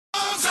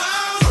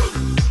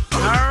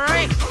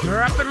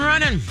We're up and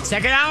running.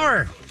 Second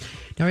hour.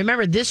 Now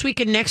remember, this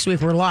week and next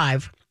week we're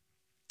live.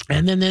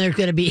 And then there's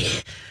going to be,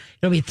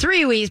 it'll be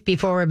 3 weeks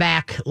before we're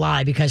back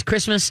live because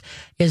Christmas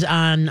is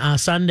on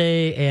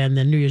Sunday and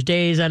then New Year's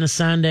Day is on a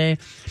Sunday.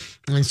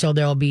 And so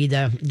there'll be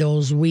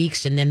those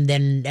weeks. And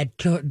then that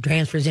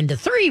transfers into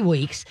 3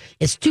 weeks.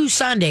 It's 2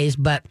 Sundays,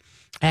 but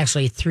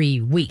actually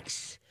 3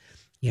 weeks,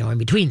 in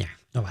between there.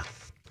 Oh, well.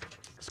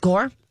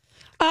 Score?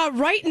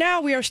 Right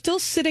now, we are still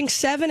sitting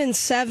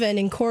 7-7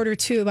 in quarter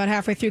two, about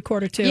halfway through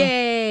quarter two.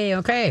 Yay,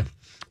 okay.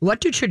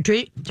 What do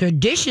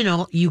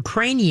traditional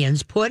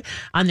Ukrainians put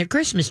on their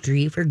Christmas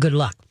tree for good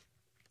luck?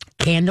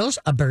 Candles,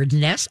 a bird's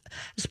nest,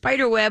 a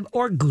spider web,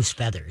 or goose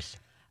feathers?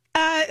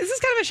 This is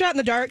kind of a shot in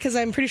the dark because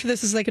I'm pretty sure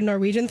this is like a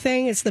Norwegian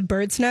thing. It's the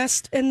bird's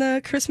nest in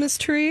the Christmas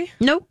tree.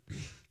 Nope.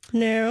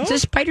 No. It's a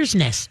spider's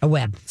nest, a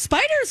web.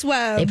 Spider's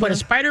web. They put a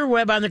spider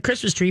web on the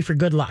Christmas tree for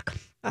good luck.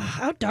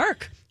 How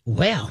dark.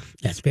 Well,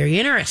 that's very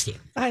interesting.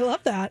 I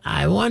love that.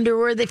 I wonder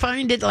where they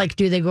find it. Like,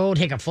 do they go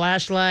take a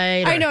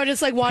flashlight? I know,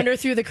 just like wander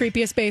through the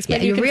creepiest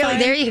basement. Yeah, you can really? find.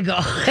 There you go.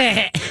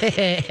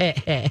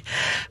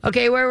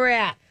 Okay, where we're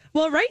at?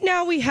 Well, right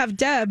now we have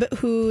Deb,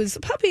 whose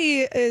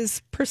puppy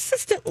is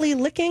persistently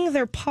licking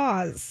their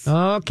paws.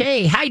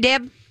 Okay. Hi,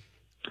 Deb.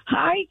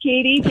 Hi,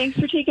 Katie. Thanks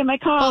for taking my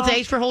call. Well,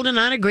 thanks for holding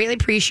on. I greatly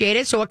appreciate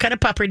it. So what kind of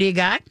puppy do you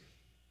got?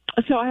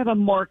 So I have a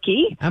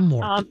Morkie. A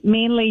Morkie.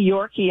 Mainly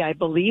Yorkie, I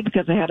believe,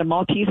 because I had a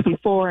Maltese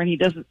before, and he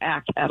doesn't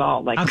act at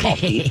all like a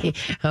Maltese.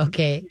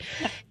 Okay.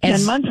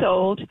 10 months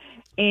old,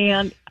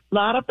 and a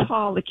lot of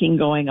paw licking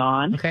going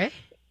on. Okay.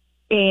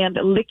 And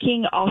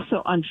licking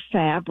also on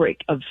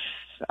fabric of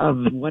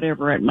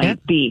whatever it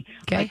might be,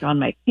 like on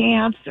my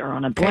pants or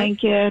on a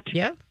blanket.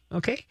 Yeah.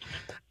 Okay.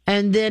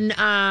 And then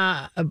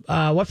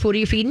what food are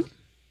you feeding?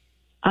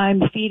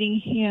 I'm feeding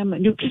him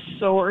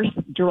Nutrisource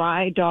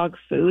dry dog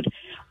food,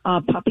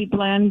 puppy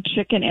blend,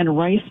 chicken and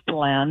rice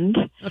blend.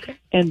 Okay.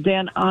 And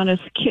then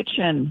Honest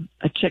Kitchen,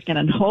 a chicken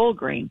and whole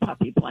grain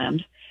puppy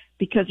blend,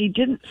 because he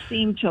didn't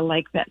seem to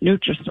like that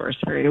Nutrisource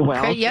very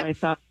well. Okay, yep. So I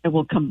thought I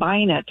will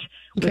combine it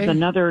with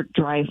another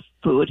dry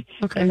food.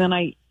 Okay. And then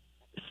I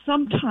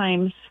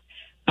sometimes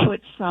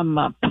put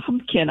some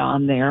pumpkin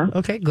on there.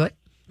 Okay, good.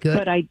 Good.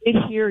 But I did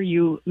hear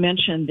you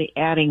mention the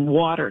adding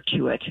water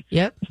to it.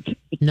 Yep.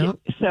 No.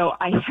 So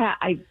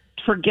I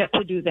forget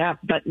to do that,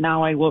 but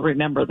now I will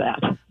remember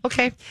that.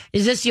 Okay.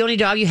 Is this the only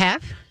dog you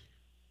have?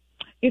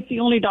 It's the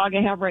only dog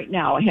I have right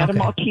now. I had a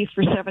Maltese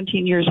for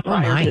 17 years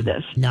prior to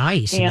this.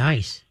 Nice, and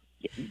nice.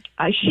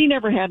 She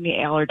never had any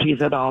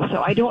allergies at all,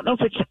 so I don't know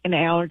if it's an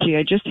allergy.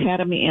 I just had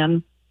him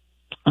in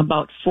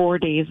about 4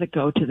 days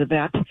ago to the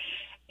vet,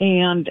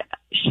 and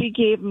she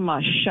gave him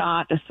a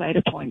shot, a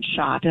Cytopoint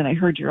shot, and I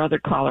heard your other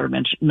caller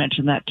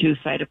mention that too.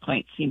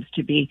 Cytopoint seems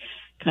to be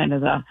kind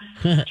of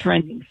the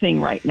trending thing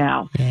right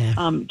now. Yeah.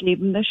 Gave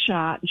him the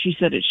shot, and she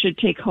said it should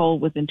take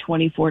hold within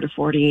 24 to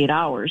 48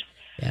 hours.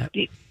 Yeah.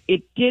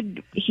 It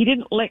did. He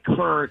didn't lick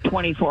for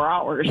 24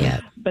 hours,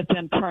 but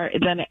then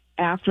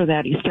after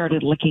that, he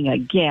started licking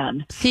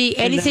again. See,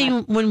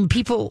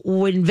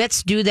 when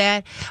vets do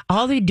that,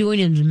 all they're doing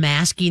is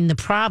masking the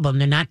problem.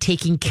 They're not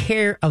taking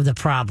care of the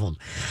problem.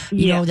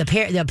 You know, the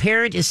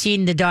parent is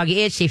seeing the dog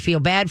itch. They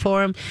feel bad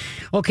for him.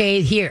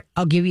 Okay, here,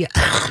 I'll give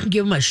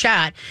him a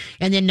shot.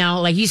 And then now,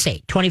 like you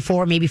say,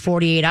 24, maybe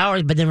 48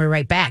 hours, but then we're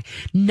right back.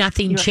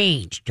 Nothing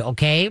changed,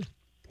 okay?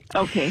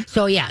 Okay.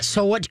 So,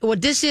 so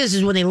what this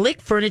is when they lick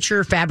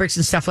furniture, fabrics,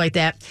 and stuff like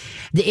that,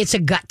 it's a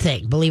gut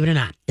thing, believe it or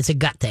not. It's a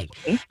gut thing.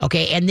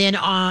 Okay. And then,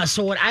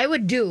 so what I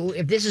would do,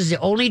 if this is the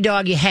only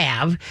dog you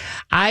have,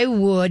 I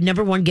would,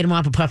 number one, get him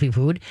off of puppy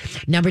food.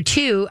 Number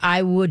two,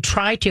 I would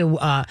try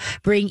to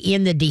bring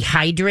in the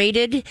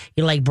dehydrated,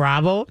 like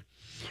Bravo.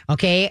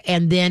 Okay,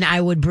 and then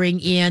I would bring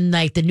in,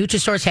 like, the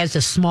Nutrisource has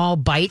the small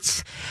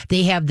bites.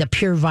 They have the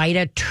Pure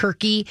Vita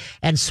turkey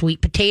and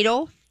sweet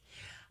potato.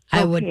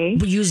 I would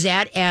use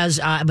that as,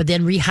 but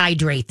then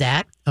rehydrate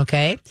that,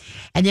 okay?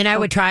 And then I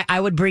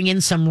would bring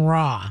in some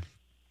raw,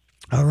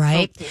 all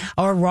right?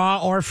 Or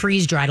raw or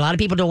freeze-dried. A lot of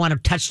people don't want to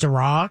touch the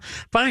raw.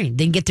 Fine,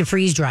 then get the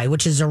freeze-dried,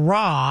 which is a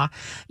raw,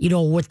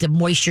 with the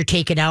moisture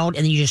taken out, and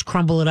then you just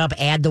crumble it up,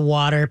 add the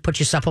water, put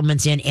your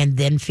supplements in, and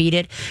then feed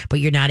it. But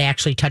you're not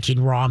actually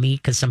touching raw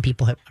meat because some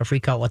people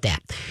freak out with that.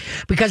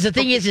 Because the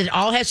thing is, it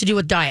all has to do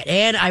with diet.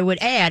 And I would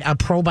add a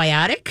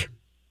probiotic,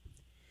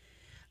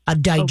 a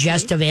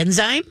digestive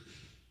enzyme.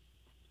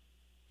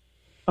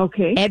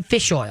 Okay. Add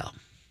fish oil.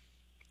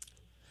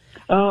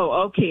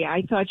 Oh, okay.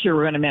 I thought you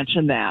were going to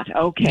mention that.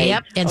 Okay.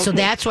 Yep. And so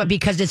that's why,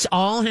 because it's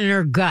all in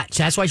her gut.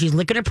 So that's why she's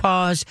licking her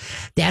paws.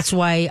 That's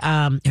why,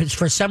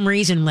 for some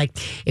reason, like,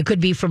 it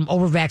could be from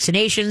over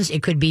vaccinations.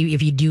 It could be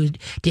if you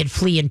did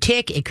flea and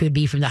tick. It could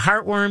be from the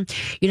heartworm.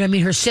 You know what I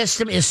mean? Her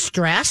system is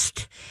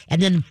stressed, and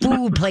then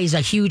food plays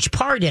a huge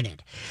part in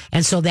it.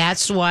 And so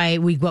that's why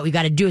what we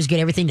got to do is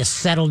get everything to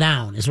settle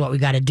down is what we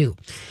got to do.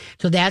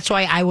 So that's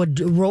why I would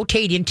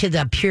rotate into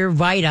the Pure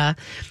Vita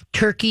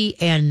turkey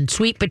and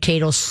sweet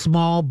potato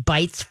small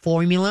bites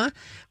formula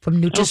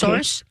from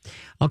Nutrisource.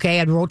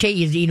 Okay, I'd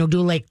rotate.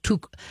 Do like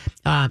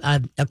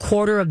a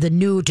quarter of the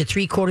new to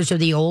 3/4 of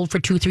the old for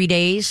 2-3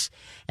 days,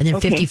 and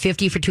then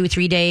 50-50 for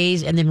 2-3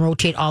 days, and then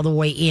rotate all the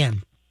way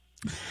in.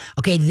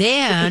 Okay,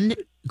 then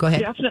go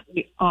ahead.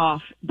 Definitely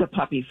off the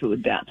puppy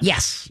food then.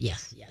 Yes.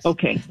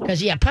 Okay.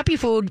 Because puppy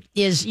food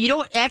is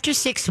after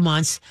 6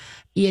 months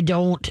you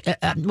don't.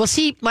 Well,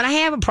 see, what I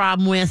have a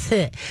problem with.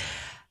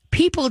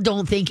 People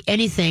don't think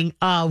anything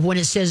of when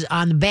it says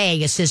on the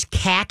bag, it says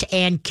cat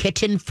and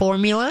kitten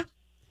formula.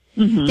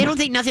 Mm-hmm. They don't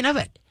think nothing of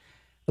it.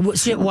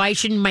 So why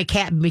shouldn't my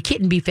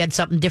kitten be fed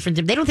something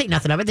different? They don't think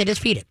nothing of it. They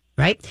just feed it,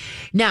 right?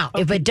 Now,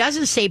 if it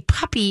doesn't say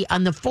puppy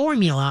on the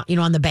formula,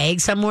 on the bag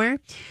somewhere,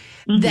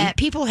 that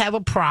people have a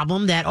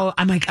problem that,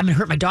 I'm going to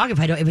hurt my dog if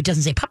it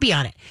doesn't say puppy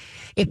on it.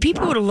 If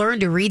people would have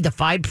learned to read the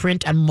fine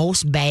print on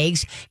most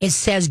bags, it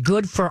says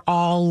good for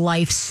all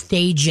life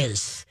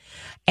stages.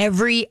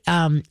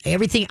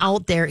 Everything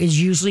out there is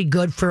usually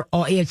good for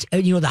all. It's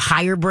the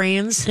higher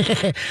brands,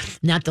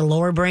 not the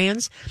lower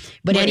brands.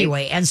 But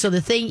anyway, and so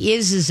the thing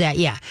is that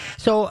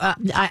So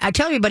I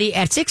tell everybody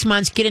at 6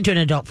 months, get into an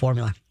adult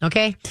formula,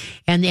 okay?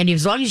 And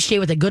as long as you stay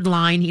with a good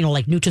line,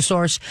 like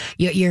Nutrisource,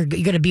 you're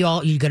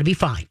gonna be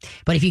fine.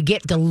 But if you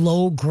get the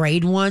low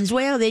grade ones,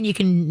 well, then you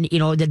can.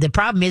 The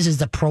problem is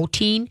the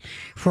protein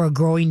for a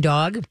growing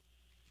dog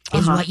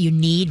is what you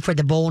need for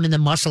the bone and the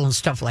muscle and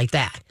stuff like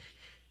that.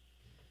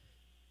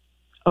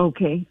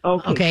 Okay.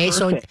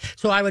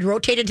 So I would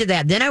rotate into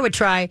that. Then I would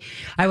add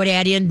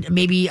in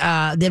maybe,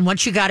 then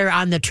once you got her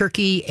on the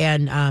turkey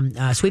and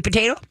sweet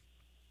potato,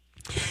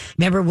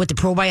 remember with the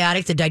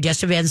probiotic, the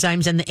digestive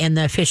enzymes and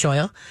the fish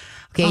oil.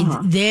 Okay.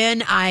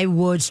 Then I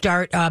would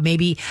start,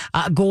 maybe,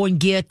 go and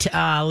get,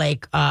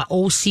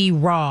 OC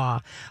Raw,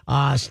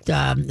 Raw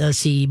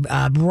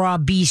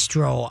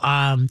Bistro.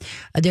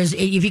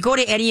 If you go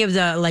to any of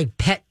the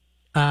pet,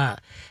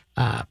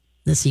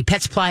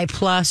 Pet Supply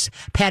Plus,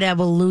 Pet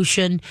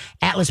Evolution,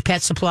 Atlas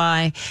Pet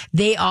Supply.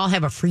 They all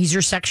have a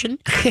freezer section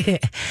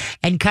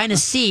and kind of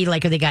see,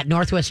 if they got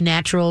Northwest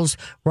Naturals,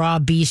 Raw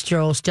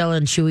Bistro, Stella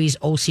and Chewy's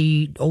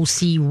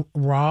OC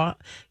Raw,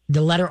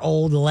 the letter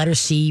O, the letter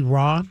C,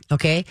 raw,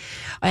 okay?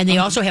 And they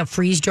also have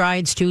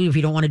freeze-drieds, too, if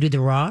you don't want to do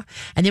the raw.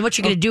 And then what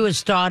you're going to do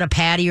is thaw out a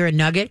patty or a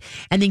nugget,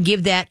 and then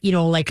give that,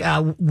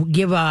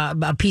 give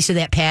a piece of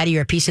that patty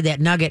or a piece of that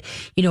nugget,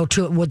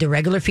 with the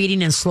regular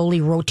feeding and slowly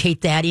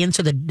rotate that in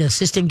so the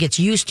system gets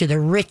used to the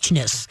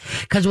richness.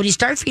 Because when you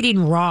start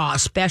feeding raw,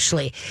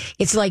 especially,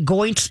 it's like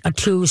going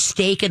to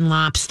steak and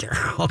lobster,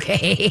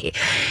 okay?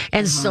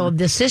 And so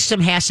the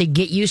system has to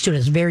get used to it.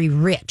 It's very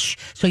rich,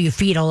 so you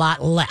feed a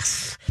lot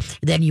less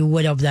than you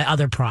would of the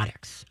other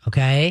products.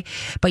 Okay.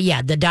 But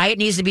the diet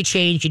needs to be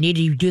changed. You need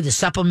to do the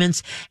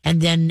supplements and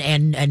then,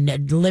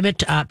 and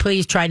limit,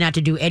 please try not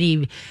to do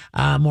any,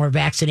 more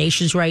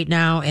vaccinations right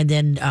now. And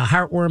then,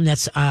 heartworm,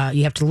 that's,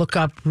 you have to look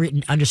up,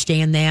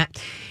 understand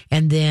that.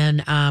 And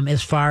then,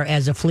 as far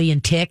as a flea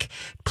and tick,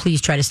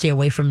 please try to stay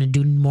away from and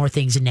do more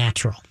things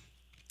natural.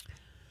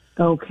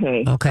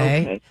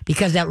 Okay.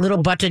 Because that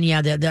little button,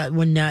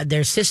 when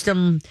their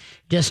system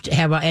just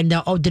have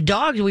the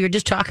dogs, we were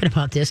just talking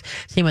about this,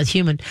 same with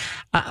human.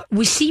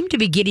 We seem to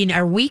be getting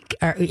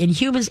in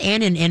humans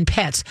and in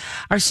pets.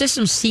 Our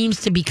system seems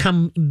to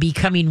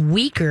becoming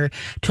weaker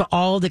to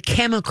all the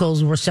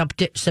chemicals we're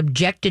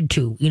subjected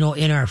to,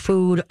 in our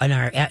food and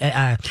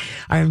our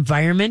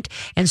environment.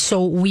 And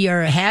so we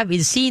are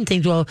seeing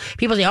things. Well,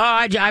 people say,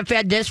 I've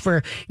had this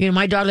for,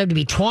 my dog lived to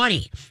be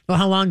 20. Well,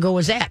 how long ago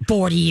was that?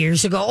 40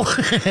 years ago.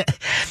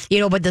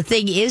 But the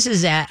thing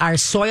is that our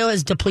soil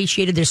is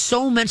depleted. There's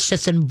so much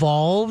that's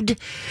involved.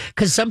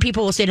 Because some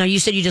people will say, now you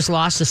said you just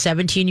lost a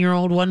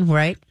 17-year-old one,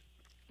 right?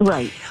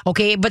 Right.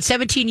 Okay, but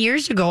 17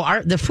 years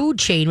ago, the food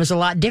chain was a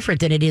lot different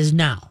than it is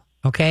now.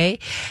 Okay.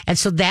 And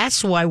so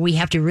that's why we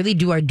have to really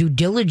do our due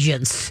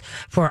diligence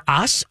for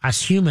us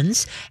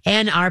humans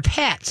and our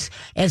pets,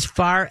 as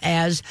far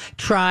as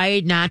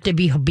try not to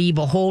be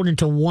beholden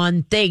to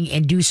one thing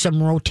and do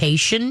some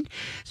rotation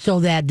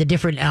so that the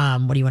different,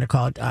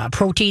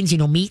 proteins,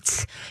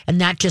 meats, and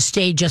not just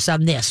stay just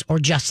on this or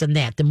just on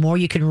that. The more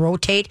you can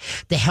rotate,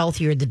 the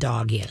healthier the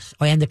dog is,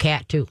 and the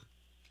cat too.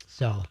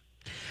 So.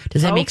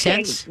 Does that make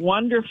sense?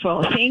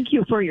 Wonderful. Thank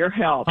you for your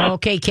help.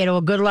 Okay, kiddo. Well,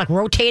 good luck.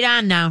 Rotate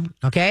on now.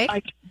 Okay?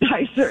 I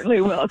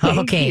certainly will.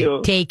 Thank you.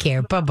 Okay. Take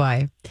care.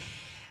 Bye-bye.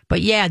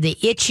 But the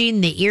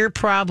itching, the ear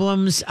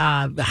problems,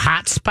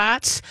 hot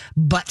spots,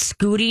 butt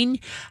scooting,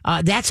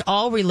 that's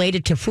all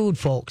related to food,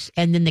 folks.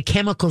 And then the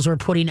chemicals we're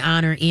putting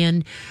on or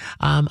in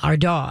our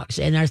dogs.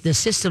 And the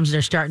systems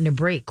are starting to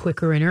break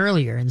quicker and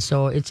earlier. And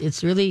so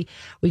it's really,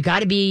 we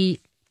got to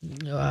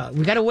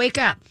wake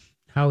up.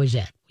 How is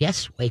that?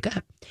 Yes, wake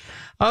up.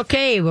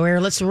 Okay,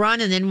 let's run,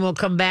 and then we'll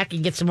come back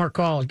and get some more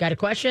calls. Got a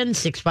question?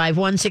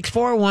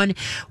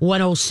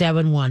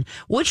 651-641-1071.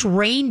 Which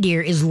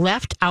reindeer is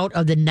left out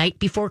of the Night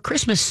Before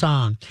Christmas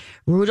song?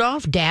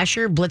 Rudolph,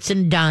 Dasher,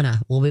 Blitzen, Donner.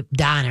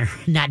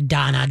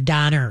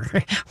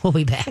 Donner. We'll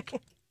be back.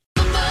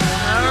 All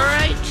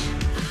right.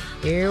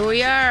 Here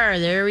we are.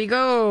 There we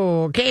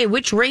go. Okay,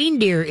 which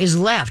reindeer is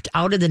left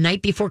out of the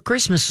Night Before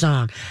Christmas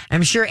song?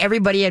 I'm sure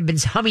everybody had been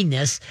humming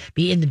this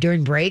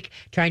during break,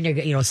 trying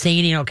to,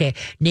 singing, okay,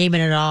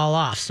 naming it all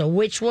off. So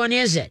which one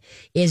is it?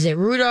 Is it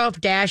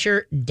Rudolph,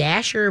 Dasher,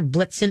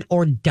 Blitzen,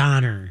 or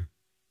Donner?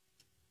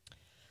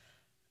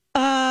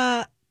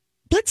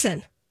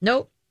 Blitzen.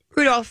 Nope.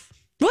 Rudolph.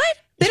 What?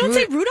 They don't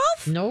say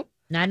Rudolph? Nope.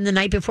 Not in the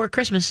Night Before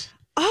Christmas.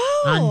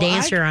 Oh. On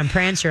Dancer, on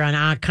Prancer,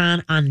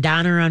 on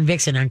Donner, on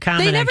Vixen, on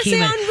Comet, They never on Cumin,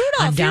 say on Rudolph.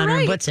 on Donner You're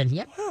and right. Blitzen.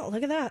 Yep. Wow,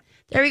 look at that.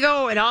 There we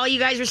go. And all you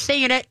guys are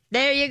singing it.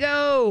 There you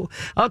go.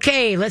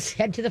 Okay, let's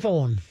head to the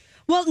phone.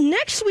 Well,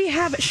 next we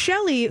have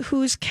Shelly,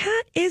 whose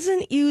cat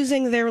isn't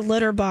using their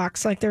litter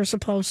box like they're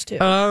supposed to.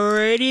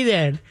 Alrighty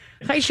then.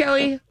 Hi,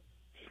 Shelly.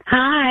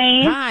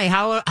 Hi.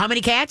 Hi. How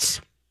many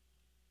cats?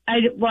 I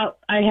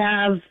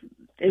have.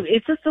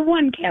 It's just the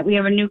one cat. We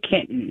have a new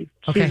kitten.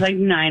 Okay. She's like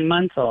 9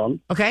 months old,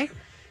 Okay.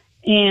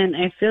 and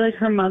I feel like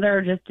her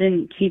mother just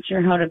didn't teach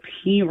her how to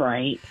pee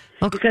right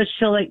Okay. because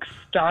she'll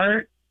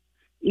start,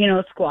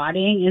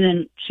 squatting, and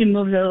then she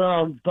moves her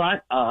little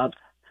butt up.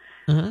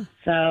 Uh-huh.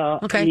 So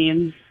Okay. I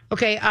mean,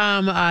 Okay.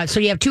 So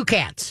you have 2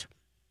 cats.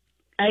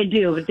 I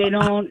do, but they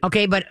don't.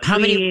 Okay, but how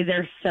many?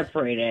 They're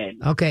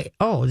separated. Okay.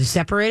 Oh, they're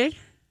separated.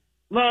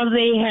 Well,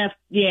 they have.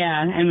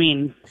 Yeah, I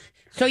mean,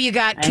 So you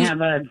got I two.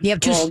 have a. You have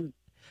two. Well,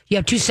 You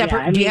have 2 separate.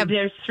 yeah, I mean, do you have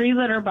there's 3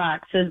 litter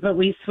boxes, but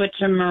we switch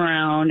them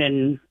around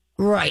and.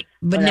 right?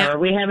 But Whatever. now,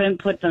 We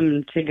haven't put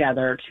them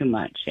together too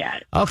much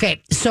yet.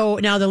 okay. So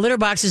now the litter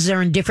boxes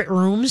are in different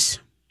rooms.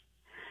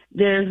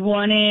 There's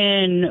one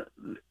in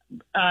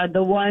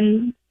the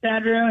one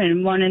bedroom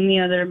and one in the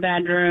other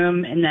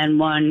bedroom, and then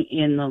one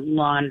in the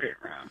laundry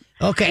room.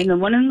 Okay. And the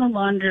one in the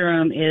laundry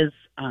room is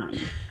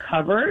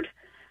covered,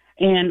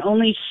 and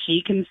only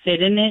she can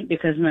fit in it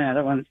because my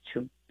other one's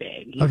too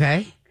big.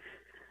 Okay.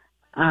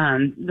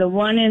 The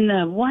one in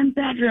the one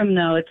bedroom,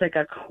 though, it's like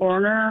a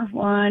corner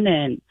one,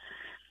 and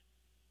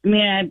I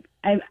mean,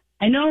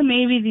 I know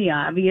maybe the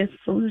obvious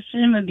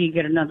solution would be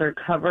get another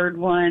covered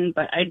one,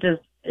 but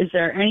is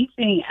there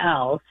anything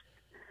else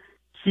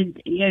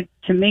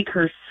to make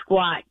her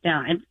squat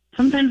down? And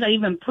sometimes I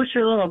even push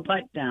her little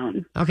butt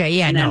down. Okay.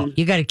 Yeah. And No, then-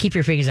 you got to keep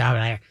your fingers out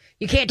of there.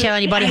 You can't tell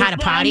anybody how to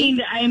Well, potty.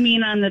 I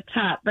mean on the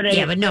top, but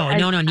Yeah, but no,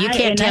 you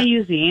can't I tell-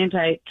 use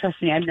the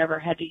trust me, I've never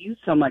had to use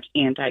so much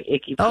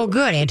anti-icky. Oh,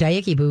 good.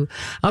 Anti-icky boo.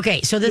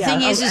 Okay. So the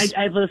thing is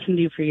I've listened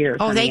to you for years.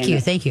 oh, honey, thank and you.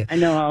 Thank you. I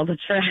know all the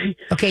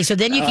tricks. Okay. So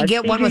then you can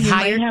get one with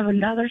higher. You might have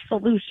another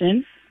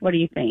solution. What do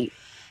you think?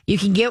 You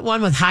can get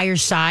one with higher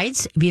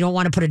sides. If you don't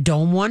want to put a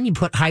dome one, you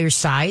put higher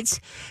sides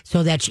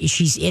so that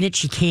she's in it.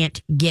 She can't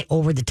get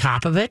over the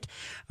top of it.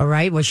 All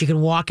right. Well, she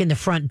can walk in the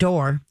front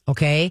door.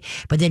 Okay.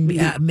 But then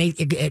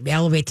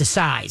elevate the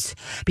sides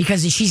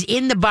because she's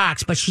in the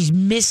box, but she's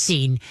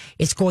missing.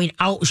 It's going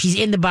out. She's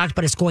in the box,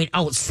 but it's going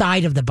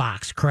outside of the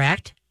box.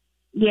 Correct?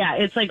 Yeah,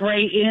 it's like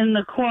right in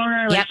the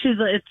corner. Like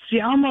Yep.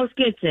 she almost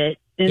gets it,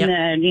 and Yep.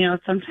 then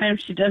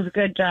sometimes she does a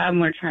good job,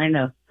 and we're trying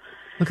to.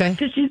 Okay.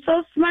 Because she's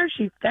so smart,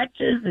 she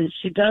fetches and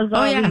she does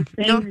all yeah.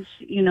 these things.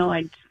 No.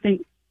 I just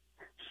think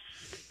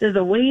there's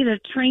a way to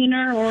train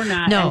her or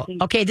not. I No,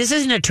 think. okay, this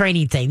isn't a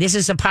training thing. This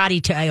is a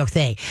potty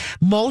thing.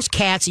 Most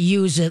cats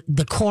use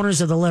the corners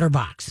of the litter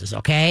boxes,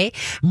 okay?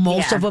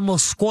 Most Yeah. of them will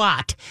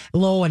squat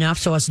low enough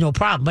so it's no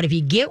problem. But if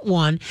you get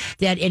one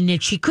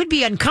and she could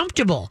be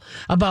uncomfortable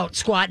about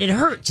squatting, it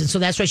hurts. And so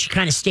that's why she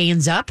kind of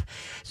stands up.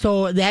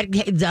 So that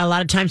a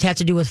lot of times has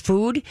to do with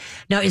food.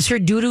 Now, is her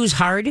doo-doos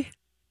hard?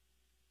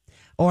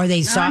 Or are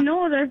they soft?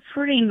 No, they're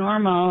pretty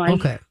normal.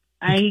 Okay.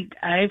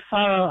 I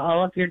follow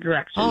all of your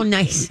directions. Oh,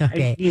 nice.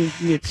 Okay. I use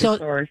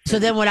Nutrisource. So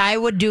then what I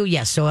would do,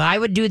 so I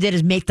would do that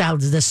is make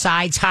the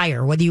sides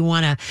higher. Whether you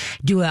want to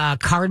do a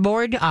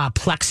cardboard,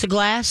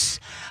 plexiglass,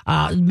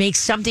 make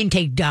something,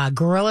 take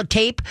Gorilla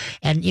Tape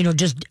and,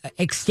 just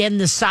extend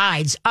the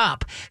sides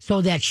up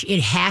so that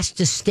it has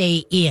to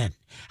stay in.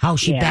 How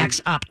she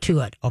backs up to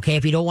it. Okay.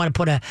 If you don't want to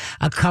put a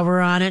cover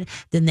on it,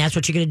 then that's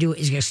what you're going to do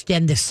is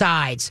extend the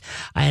sides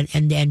and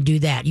then do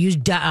that. Use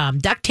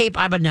duct tape.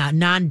 I'm a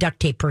non-duct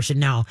tape person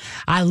now.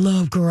 I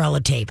love Gorilla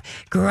Tape.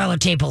 Gorilla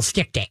Tape will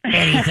stick to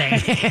anything.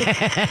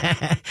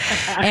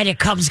 And it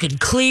comes in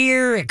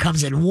clear. It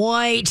comes in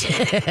white.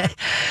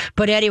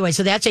 But anyway,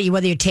 so that's it.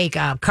 Whether you take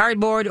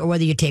cardboard or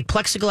whether you take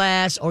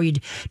plexiglass or you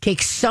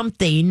take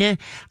something,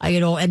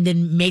 and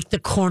then make the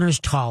corners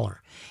taller.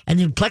 And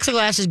then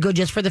plexiglass is good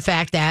just for the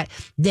fact that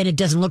then it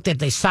doesn't look at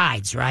the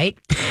sides, right?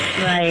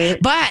 Right.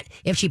 But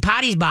if she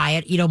potties by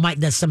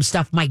it, some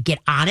stuff might get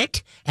on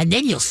it, and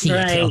then you'll see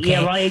Right. it. Okay.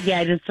 Yeah. Well, I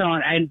just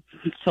don't. I'm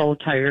so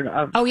tired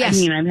of. Oh, yes.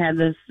 I mean, I've had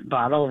this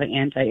bottle of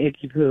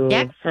anti-icky poo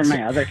Yep. for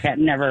my other cat.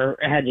 Never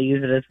had to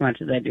use it as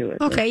much as I do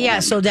with Okay, this yeah.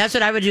 one. So that's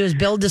what I would do is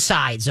build the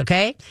sides,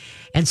 okay?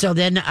 And so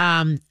then,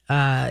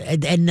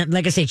 and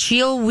like I said,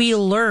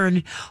 we'll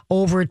learn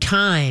over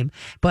time,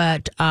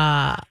 but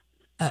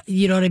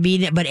you know what I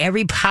mean? But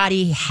every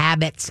potty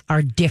habits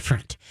are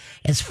different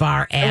as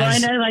far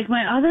as. Well, I know, like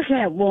my other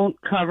cat won't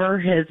cover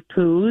his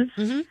poos,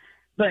 Mm-hmm.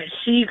 but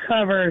she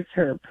covers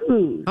her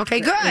poo.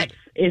 Okay, good.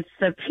 It's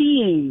the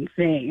peeing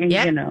thing,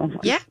 Yeah. you know.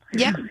 Yeah.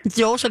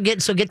 So also get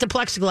the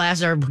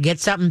plexiglass or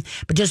get something,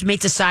 but just make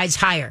the sides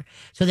higher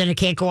so then it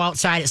can't go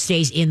outside. It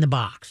stays in the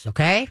box.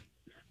 Okay.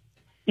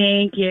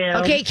 Thank you.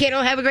 Okay,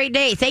 kiddo. Have a great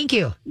day. Thank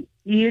you.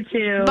 You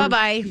too. Bye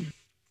bye.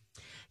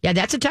 Yeah,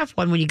 that's a tough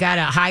one when you got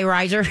a high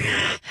riser,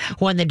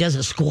 one that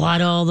doesn't squat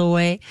all the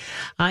way.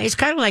 It's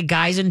kind of like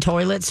guys in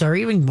toilets or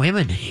even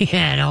women. You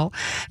know,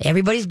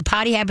 everybody's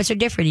potty habits are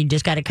different. You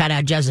just got to kind of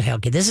adjust it.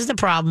 Okay, this is the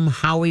problem.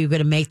 How are you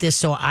going to make this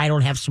so I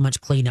don't have so much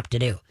cleanup to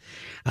do?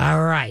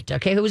 All right.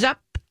 Okay, who's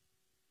up?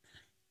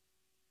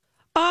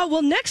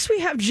 Well, next we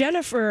have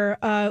Jennifer,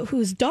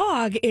 whose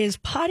dog is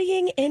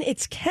pottying in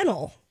its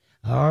kennel.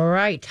 All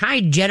right.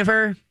 Hi,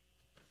 Jennifer.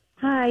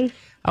 Hi.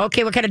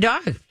 Okay, what kind of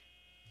dog?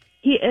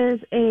 He is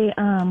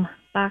a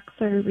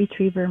boxer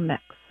retriever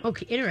mix.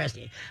 Okay,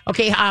 interesting.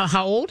 Okay,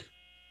 how old?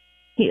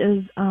 He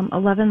is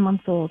 11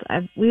 months old.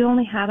 We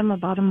only had him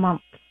about a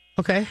month.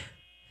 Okay.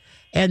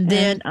 And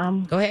then,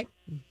 go ahead.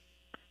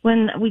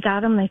 When we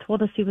got him, they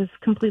told us he was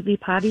completely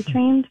potty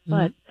trained,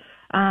 but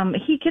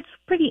he gets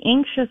pretty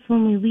anxious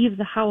when we leave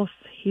the house.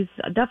 He's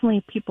definitely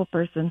a people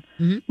person.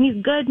 Mm-hmm.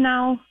 He's good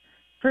now.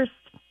 First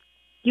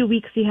few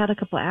weeks, he had a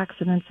couple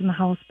accidents in the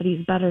house, but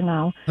he's better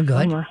now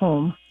when we're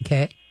home.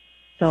 Okay.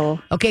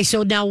 Okay,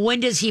 so now when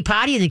does he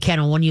potty in the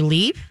kennel? When you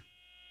leave?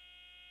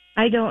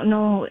 I don't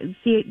know.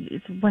 See,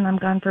 it's when I'm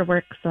gone for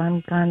work, so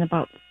I'm gone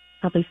about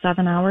probably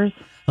 7 hours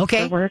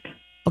for work.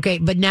 Okay,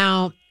 but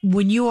now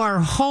when you are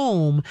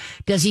home,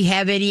 does he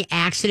have any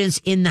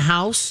accidents in the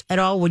house at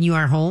all when you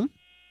are home?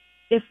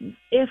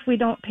 If we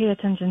don't pay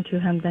attention to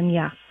him, then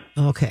yes.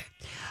 Okay.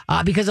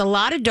 Because a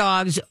lot of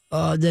dogs,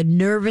 the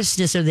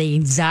nervousness or the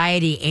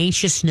anxiety,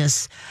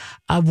 anxiousness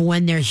of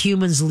when their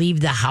humans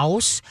leave the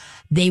house,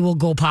 they will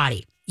go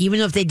potty.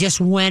 Even if they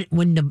just went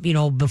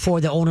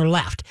before the owner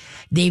left,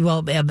 they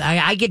will.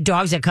 I get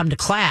dogs that come to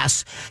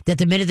class that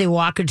the minute they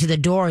walk into the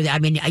door, I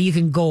mean, you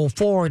can go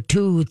 4,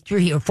 2,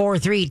 3, or 4,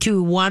 3,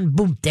 2, 1,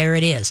 boom, there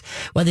it is.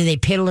 Whether they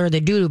piddle or they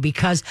doo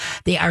because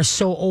they are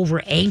so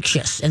over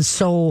anxious and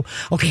so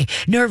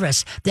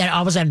nervous that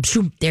all of a sudden,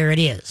 shoom, there it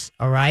is.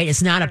 All right,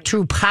 it's not a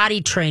true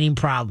potty training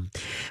problem.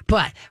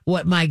 But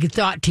what my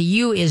thought to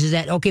you is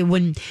that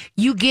when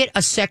you get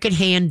a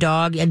secondhand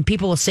dog, and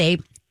people will say,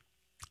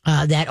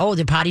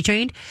 they're potty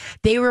trained.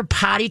 They were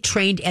potty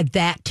trained at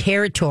that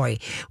territory.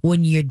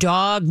 When your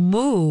dog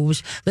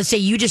moves, let's say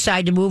you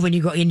decide to move and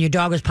your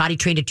dog was potty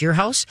trained at your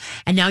house,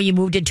 and now you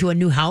moved into a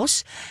new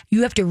house,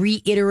 you have to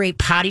reiterate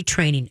potty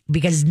training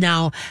because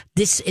now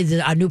this is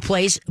a new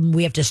place.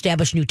 We have to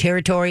establish new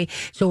territory.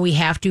 So we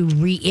have to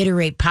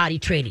reiterate potty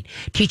training,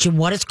 teach them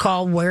what it's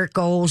called, where it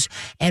goes,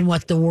 and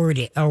what the word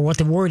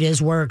is,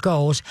 where it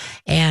goes,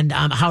 and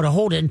how to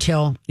hold it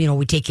until,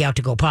 we take you out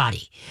to go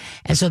potty.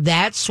 And so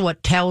that's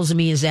what tells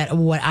me is that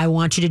what I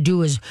want you to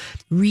do is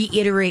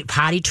reiterate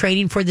potty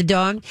training for the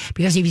dog,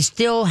 because if he's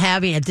still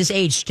having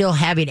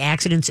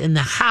accidents in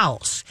the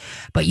house,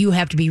 but you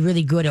have to be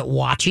really good at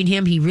watching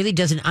him, he really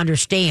doesn't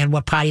understand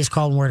what potty is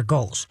called and where it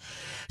goes.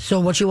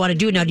 So what you want to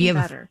do now, do you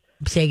have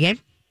say again?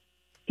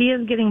 He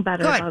is getting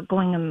better about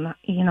going in,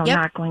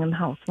 not going in the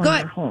house when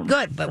we're home.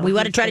 Good, but we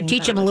want to try to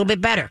teach him a little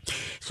bit better.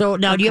 So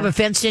now, do you have a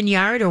fenced-in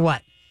yard or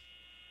what?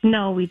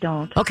 No, we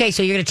don't. Okay,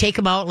 so you're going to take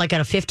him out like on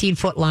a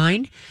 15-foot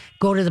line,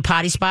 go to the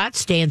potty spot,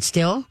 stand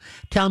still,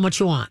 tell him what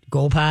you want.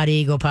 Go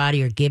potty,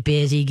 or get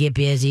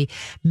busy.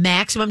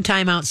 Maximum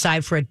time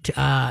outside for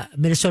a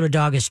Minnesota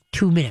dog is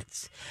 2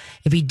 minutes.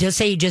 If he does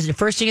say the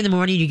first thing in the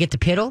morning, you get the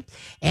piddle,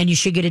 and you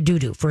should get a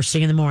doo-doo first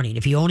thing in the morning.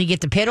 If you only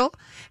get the piddle,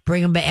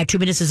 bring him back at 2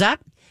 minutes is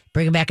up.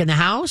 Bring him back in the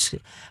house,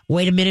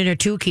 wait a minute or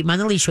two, keep him on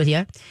the leash with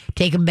you,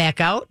 take him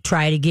back out,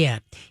 try it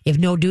again. If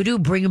no doo-doo,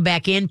 bring him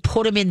back in,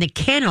 put him in the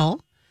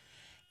kennel,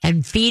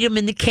 and feed him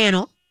in the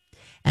kennel.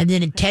 And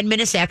then in 10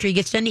 minutes after he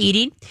gets done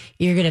eating,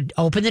 you're going to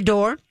open the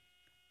door,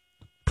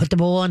 put the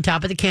bowl on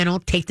top of the kennel,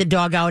 take the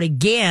dog out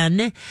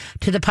again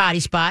to the potty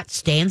spot,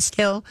 stand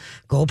still,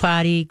 go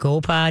potty.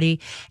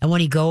 And when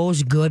he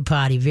goes, good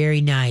potty,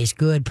 very nice,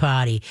 good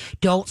potty.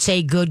 Don't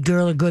say good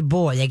girl or good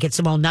boy. That gets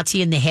them all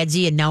nutsy and the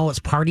headsy, and now it's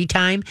party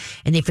time,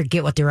 and they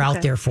forget what they're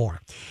out there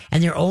for.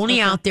 And they're only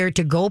out there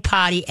to go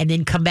potty and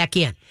then come back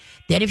in.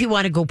 Then if you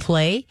want to go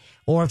play,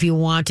 or if you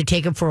want to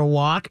take them for a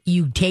walk,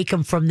 you take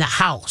them from the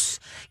house.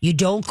 You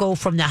don't go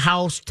from the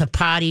house to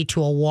potty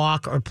to a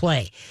walk or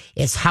play.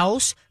 It's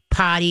house,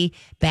 potty,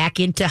 back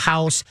into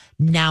house.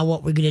 Now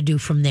what we're going to do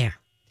from there.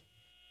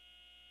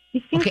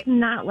 He seems to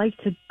not like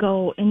to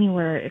go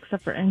anywhere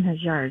except for in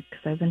his yard,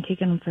 because I've been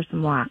taking him for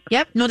some walks.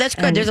 Yep, no, that's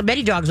good. There's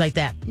many dogs like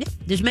that. Yep,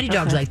 there's many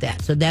dogs like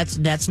that. So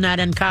that's not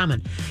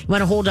uncommon. You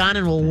want to hold on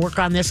and we'll work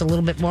on this a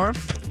little bit more?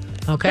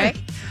 Okay.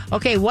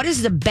 Okay, what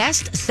is the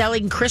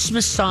best-selling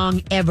Christmas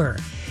song ever?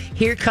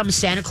 Here Comes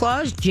Santa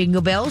Claus,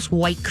 Jingle Bells,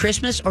 White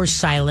Christmas, or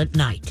Silent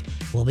Night?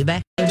 We'll be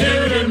back.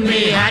 Do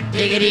me hot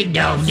diggity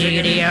dog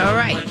diggity. All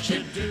right.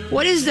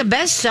 What is the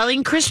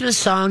best-selling Christmas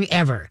song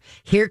ever?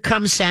 Here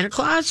Comes Santa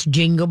Claus,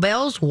 Jingle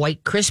Bells,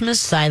 White Christmas,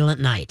 Silent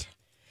Night.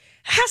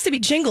 It has to be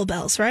Jingle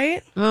Bells,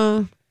 right?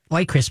 Oh,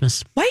 White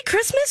Christmas. White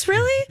Christmas,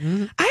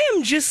 really? I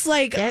am just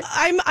like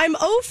I'm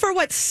 0 for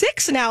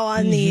 6 now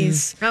on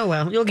these. Oh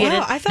well, you'll get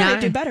it. I thought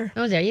I'd do better.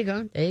 Oh, there you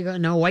go. There you go.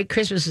 No, White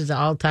Christmas is the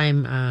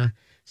all-time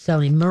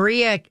selling.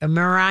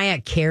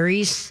 Mariah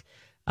Carey's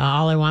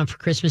 "All I Want for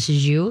Christmas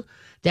Is You."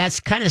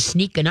 That's kind of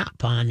sneaking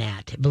up on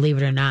that, believe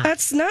it or not.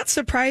 That's not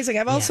surprising.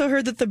 I've also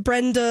heard that the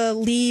Brenda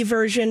Lee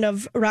version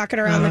of "Rockin'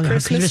 Around the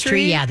Christmas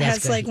Tree"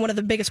 has good. One of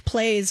the biggest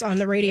plays on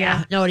the radio.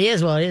 Yeah, no, it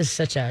is. Well, it is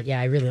such a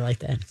I really like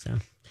that. So,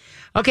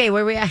 okay,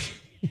 where we at?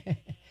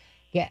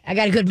 Yeah, I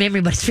got a good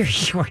memory, but it's very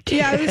short.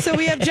 Yeah, so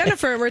we have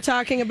Jennifer, and we're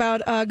talking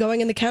about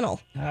going in the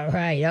kennel. All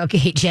right,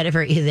 okay,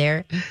 Jennifer, you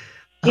there?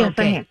 Yes,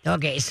 okay. I am.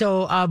 Okay.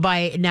 So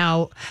by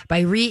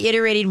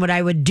reiterating what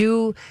I would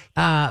do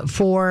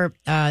for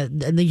you're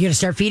gonna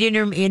start feeding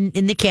them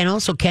in the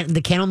kennel. So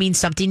the kennel means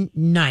something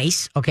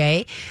nice.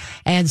 Okay.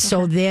 And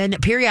so then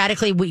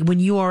periodically when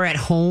you are at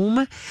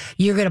home,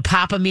 you're gonna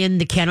pop them in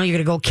the kennel. You're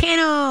gonna go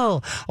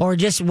kennel or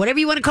just whatever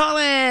you want to call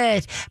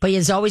it. But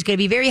it's always gonna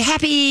be very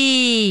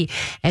happy.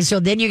 And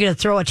so then you're gonna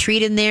throw a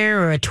treat in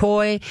there or a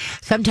toy.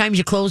 Sometimes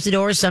you close the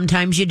door.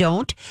 Sometimes you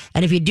don't.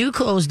 And if you do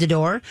close the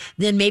door,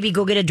 then maybe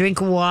go get a drink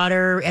of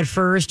water at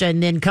first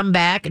and then come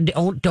back and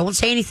don't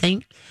say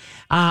anything.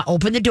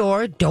 Open the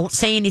door, don't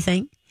say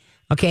anything.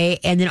 Okay,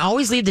 and then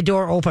always leave the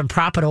door open,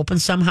 prop it open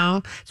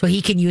somehow so he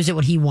can use it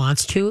when he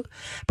wants to.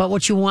 But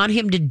what you want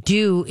him to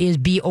do is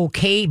be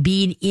okay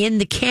being in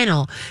the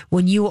kennel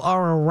when you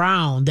are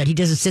around, that he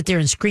doesn't sit there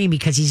and scream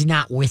because he's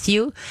not with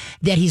you,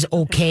 that he's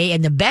okay.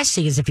 And the best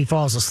thing is if he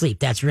falls asleep,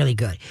 that's really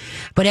good.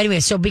 But anyway,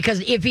 so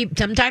because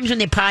sometimes when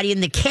they potty in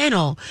the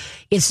kennel,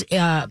 it's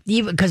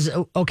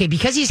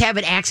because he's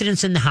having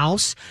accidents in the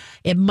house,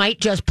 it might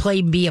just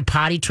be a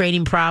potty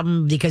training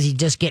problem because he's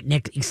just getting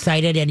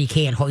excited and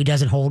he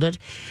doesn't hold it.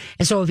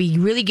 And so if he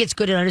really gets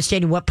good at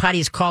understanding what potty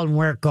is called and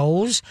where it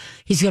goes,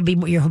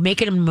 you're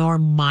making him more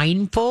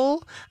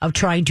mindful of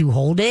trying to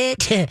hold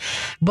it.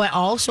 But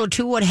also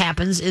too, what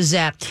happens is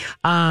that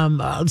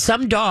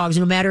some dogs,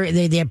 no matter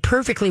they're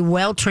perfectly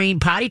well trained,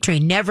 potty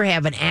trained, never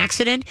have an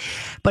accident.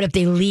 But if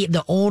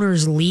the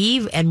owners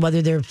leave, and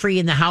whether they're free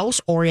in the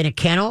house or in a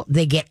kennel,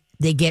 they get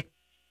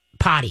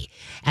potty,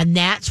 and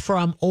that's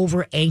from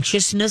over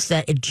anxiousness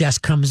that it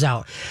just comes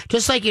out.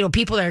 Just like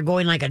people that are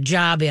going like a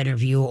job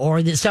interview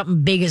or that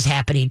something big is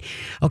happening,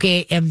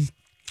 okay, and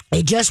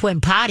they just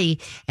went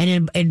potty,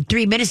 and in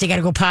 3 minutes they got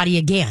to go potty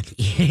again.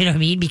 You know what I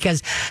mean?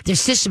 Because their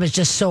system is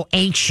just so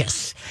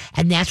anxious,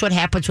 and that's what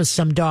happens with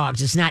some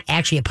dogs. It's not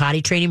actually a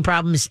potty training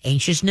problem; it's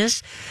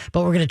anxiousness.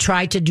 But we're going to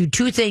try to do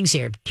two things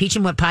here: teach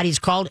him what potty is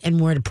called and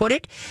where to put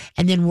it,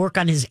 and then work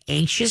on his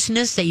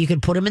anxiousness. That you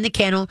can put him in the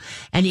kennel,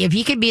 and if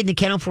he can be in the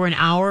kennel for an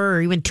hour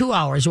or even 2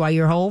 hours while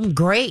you're home,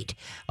 great.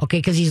 Okay,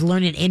 because he's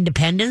learning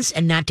independence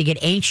and not to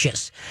get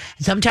anxious.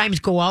 Sometimes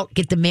go out,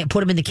 get the mail,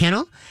 put him in the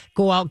kennel.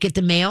 Go out, get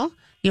the mail.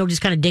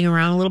 Just kind of ding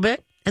around a little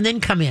bit and then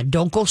come in.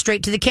 Don't go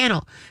straight to the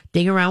kennel.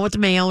 Ding around with the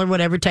mail or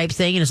whatever type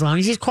thing. And as long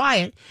as he's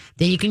quiet,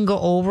 then you can go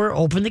over,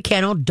 open the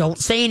kennel, don't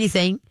say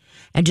anything,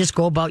 and just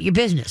go about your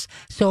business.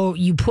 So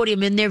you put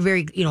him in there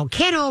very,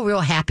 kennel, real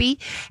happy.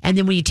 And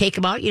then when you take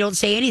him out, you don't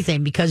say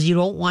anything because you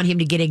don't want him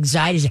to get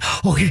anxiety. Say,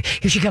 oh,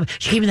 here she comes.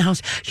 She came in the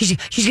house. She's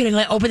going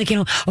to open the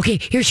kennel. Okay,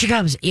 here she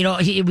comes.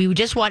 We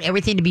just want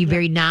everything to be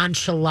very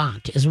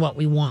nonchalant is what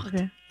we want.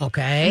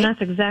 Okay? And that's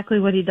exactly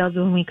what he does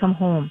when we come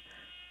home.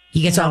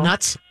 He gets all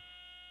nuts?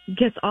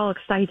 Gets all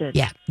excited.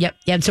 Yeah, yep.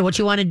 And so what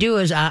you want to do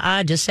is,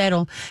 just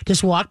settle.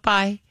 Just walk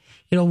by.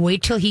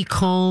 Wait till he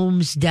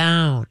calms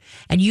down.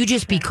 And you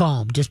just be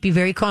calm. Just be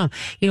very calm.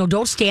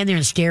 Don't stand there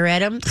and stare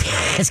at him.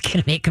 It's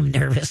going to make him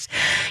nervous.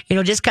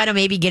 Just kind of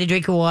maybe get a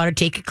drink of water,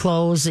 take your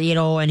clothes,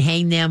 and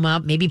hang them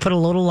up. Maybe put a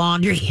little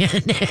laundry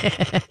in.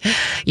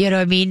 You know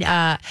what I mean?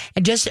 And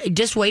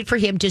just wait for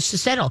him just to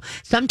settle.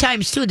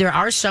 Sometimes, too, there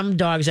are some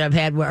dogs I've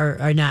had,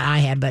 or not I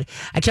had, but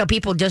I tell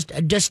people just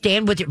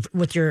stand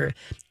with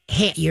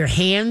your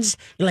hands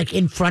like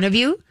in front of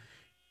you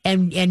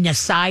and a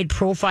side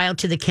profile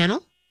to the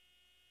kennel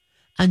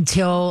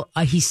until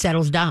he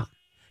settles down.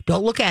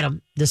 Don't look at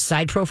him. The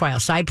side profile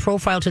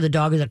to the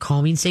dog is a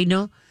calming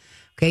signal.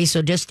 Okay,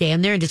 so just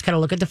stand there and just kind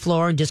of look at the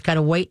floor and just kind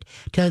of wait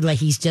till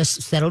he's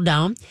just settled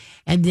down.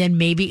 And then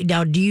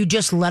now, do you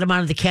just let him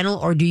out of the kennel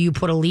or do you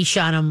put a leash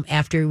on him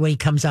when he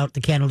comes out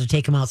the kennel to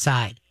take him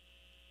outside?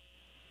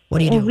 What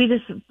do you do? We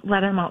just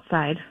let him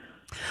outside.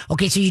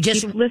 Okay, so you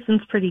just... He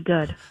listens pretty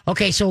good.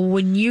 Okay, so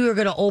when you're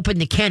going to open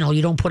the kennel,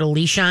 you don't put a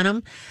leash on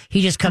him?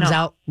 He just comes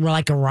out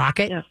like a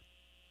rocket?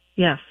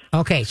 Yes.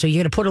 Okay, so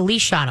you're going to put a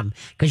leash on him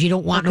because you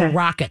don't want no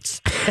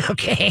rockets.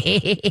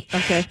 Okay?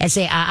 Okay. And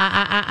say,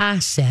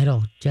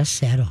 settle. Just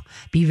settle.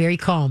 Be very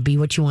calm. Be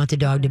what you want the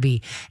dog to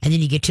be. And then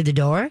you get to the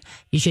door,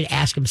 you should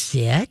ask him,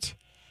 sit,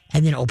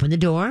 and then open the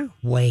door,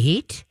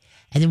 wait,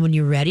 and then when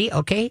you're ready,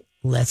 okay,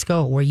 let's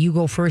go. Where you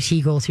go first,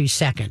 he go through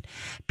second.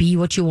 Be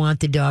what you want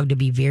the dog to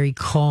be, very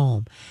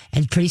calm.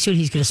 And pretty soon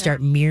he's going to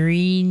start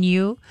mirroring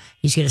you.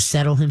 He's going to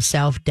settle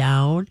himself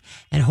down.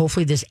 And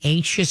hopefully this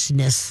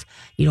anxiousness,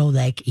 he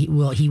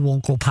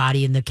won't go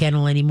potty in the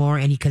kennel anymore.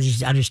 And because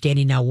he's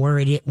understanding now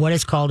what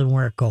it's called and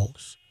where it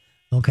goes.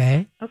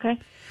 Okay? Okay.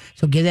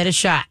 So give that a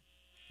shot.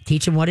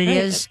 Teach them what it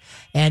is.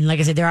 And like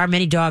I said, there are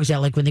many dogs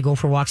that, like, when they go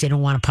for walks, they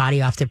don't want to potty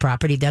off their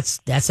property. That's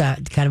a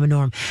kind of a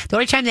norm. The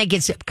only time that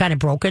gets kind of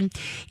broken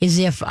is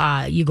if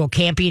you go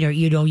camping or,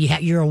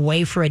 you're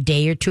away for a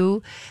day or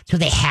two. So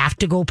they have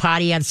to go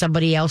potty on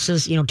somebody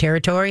else's,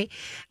 territory.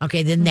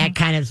 Okay, then that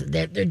kind of,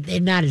 they're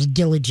not as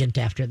diligent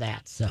after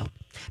that. So,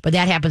 but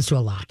that happens to a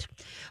lot.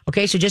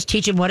 Okay, so just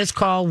teach him what it's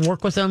called,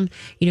 work with him.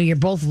 You're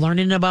both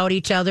learning about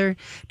each other.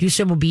 Do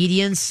some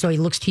obedience so he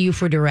looks to you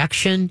for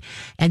direction,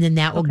 and then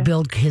that will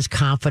build his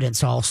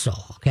confidence also,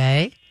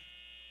 okay?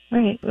 All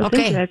right. Well, Okay.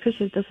 thank you. I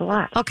appreciate this a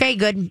lot. Okay,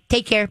 good.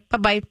 Take care.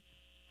 Bye-bye.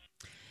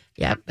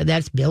 Yep,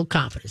 that's build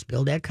confidence.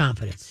 Build that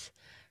confidence.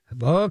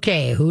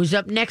 Okay, who's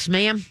up next,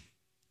 ma'am?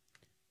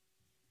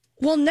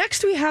 Well,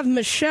 next we have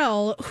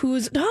Michelle,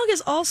 whose dog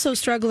is also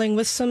struggling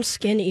with some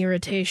skin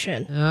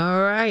irritation.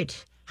 All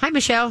right. Hi,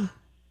 Michelle.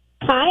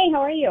 Hi, how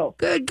are you?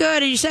 Good,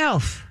 good. And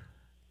yourself?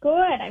 Good,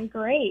 I'm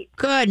great.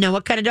 Good. Now,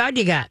 what kind of dog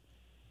do you got?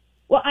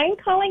 Well, I'm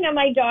calling on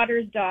my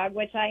daughter's dog,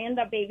 which I end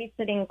up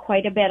babysitting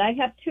quite a bit. I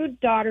have two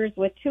daughters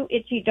with two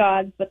itchy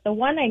dogs, but the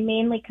one I'm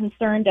mainly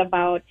concerned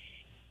about,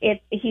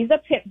 he's a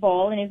pit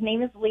bull, and his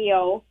name is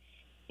Leo.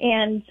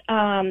 And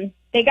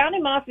they got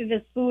him off of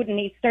his food, and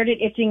he started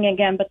itching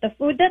again. But the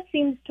food that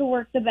seems to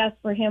work the best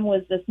for him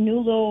was this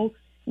Nulo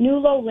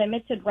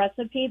limited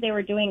recipe. They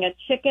were doing a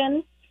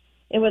chicken.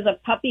 It was a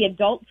puppy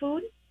adult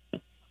food.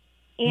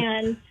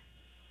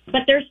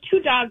 But there's two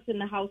dogs in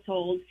the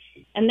household,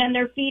 and then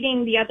they're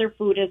feeding the other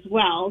food as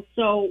well.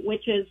 So,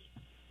 which is,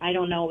 I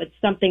don't know, it's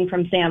something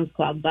from Sam's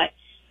Club. But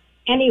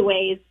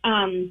anyways,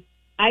 I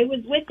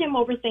was with him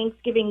over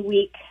Thanksgiving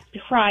week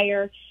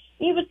prior.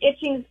 He was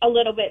itching a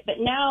little bit, but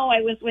now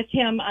I was with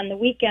him on the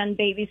weekend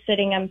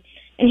babysitting him,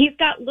 and he's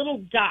got little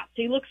dots.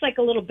 He looks like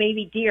a little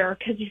baby deer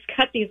because he's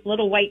got these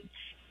little white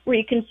where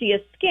you can see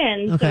his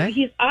skin. Okay. So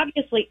he's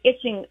obviously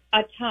itching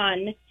a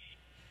ton.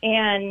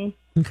 And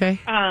Okay.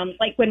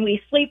 like when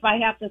we sleep, I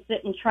have to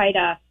sit and try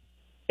to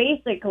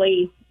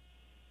basically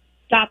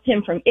stop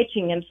him from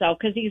itching himself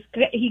because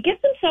he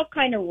gets himself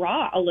kind of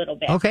raw a little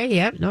bit. Okay,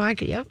 yeah. No, I've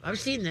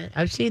seen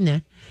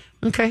that.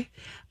 Okay.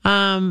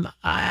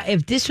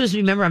 If this was,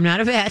 remember, I'm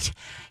not a vet.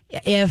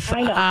 If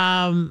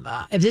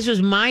this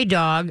was my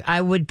dog,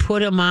 I would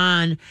put him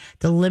on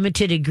the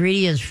limited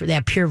ingredients for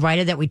that Pure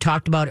Vita that we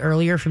talked about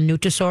earlier from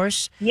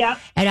Nutrisource. Yeah.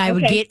 And I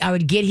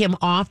would get him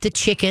off the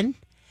chicken,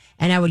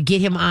 and I would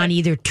get him on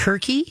either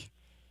turkey,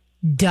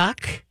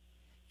 duck.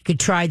 You could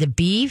try the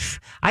beef.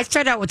 I'd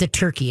start out with the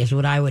turkey is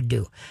what I would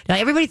do. Now,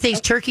 everybody thinks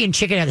turkey and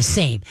chicken are the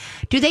same.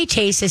 Do they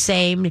taste the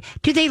same?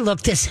 Do they look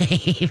the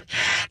same?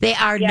 They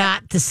are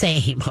not the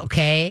same,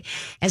 okay?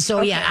 And so,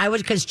 I would,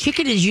 because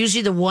chicken is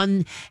usually the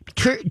one,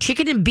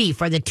 chicken and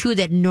beef are the two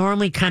that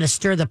normally kind of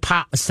stir the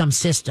pot with some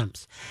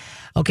systems.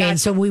 Okay,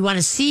 and so we want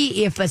to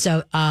see if it's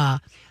what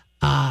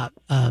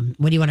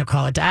do you want to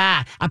call it?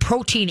 A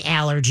protein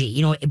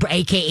allergy,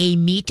 AKA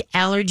meat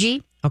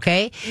allergy.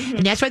 Okay. Mm-hmm.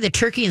 And that's why the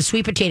turkey and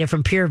sweet potato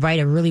from Pure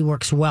Vita really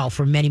works well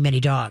for many,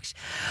 many dogs.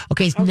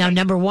 Okay. Now,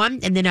 number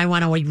one, and then I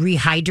want to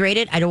rehydrate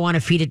it. I don't want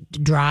to feed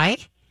it dry.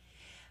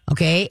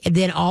 Okay. And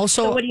then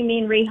also. So what do you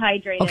mean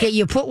rehydrate it? Okay.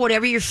 You put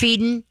whatever you're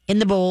feeding in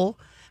the bowl,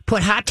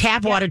 put hot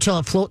tap water till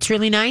it floats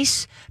really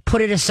nice,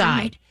 put it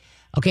aside. Mm-hmm.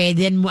 Okay,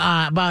 then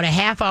about a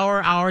half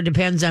hour,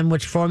 depends on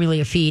which formula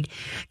you feed.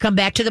 Come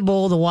back to the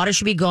bowl. The water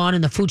should be gone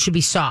and the food should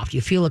be soft. You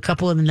feel a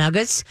couple of the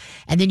nuggets,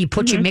 and then you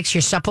put mix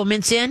your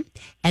supplements in,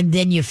 and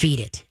then you feed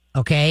it.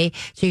 Okay,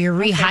 so you're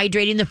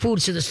rehydrating the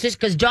food. So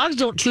because dogs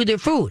don't chew their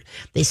food,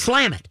 they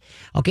slam it.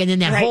 Okay, and then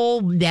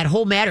that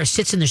whole matter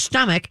sits in their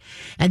stomach,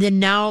 and then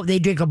now they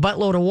drink a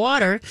buttload of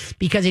water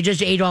because they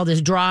just ate all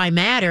this dry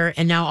matter,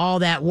 and now all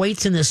that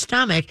weight's in the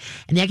stomach,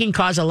 and that can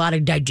cause a lot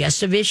of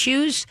digestive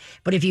issues.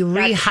 But if you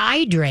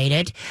rehydrate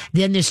it,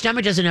 then the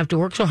stomach doesn't have to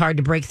work so hard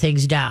to break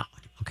things down.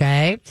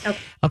 Okay. So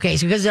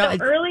because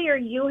earlier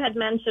you had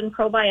mentioned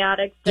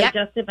probiotics,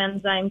 digestive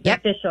enzymes,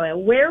 and fish oil.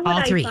 Where would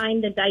I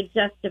find the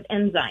digestive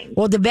enzymes?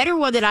 Well, the better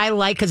one that I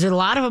like, because there's a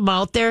lot of them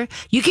out there,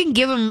 you can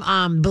give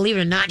them, believe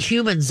it or not,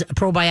 humans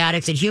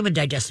probiotics and human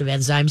digestive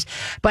enzymes.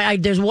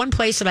 But there's one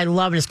place that I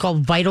love, and it's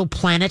called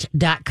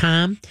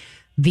vitalplanet.com.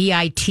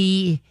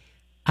 VITAL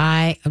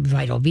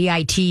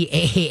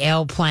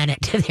planet.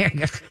 There you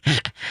go.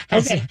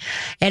 Okay.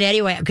 And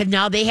anyway, because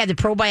now they have the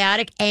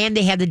probiotic and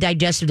they have the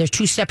digestive. There's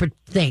two separate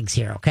things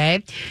here,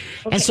 okay?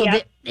 And so,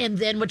 and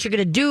then what you're going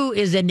to do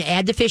is then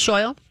add the fish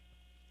oil.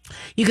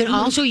 You can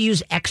also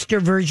use extra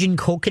virgin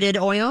coconut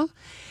oil,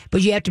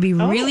 but you have to be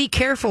really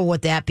careful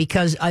with that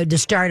because to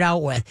start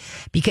out with,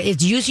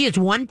 because it's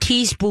 1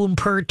 teaspoon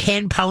per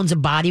 10 pounds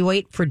of body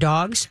weight for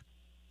dogs,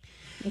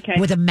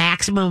 with a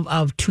maximum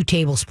of 2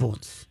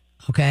 tablespoons.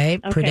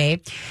 per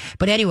day.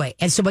 But anyway,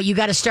 but you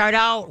got to start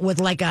out with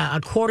like a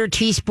quarter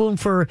teaspoon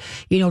for,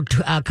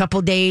 a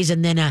couple days,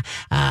 and then a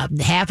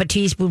half a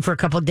teaspoon for a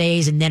couple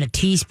days, and then a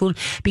teaspoon,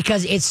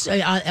 because it's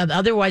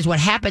otherwise what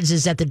happens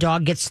is that the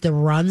dog gets the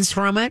runs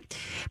from it.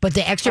 But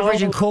the extra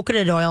virgin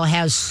coconut oil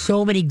has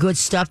so many good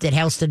stuff that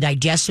helps the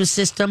digestive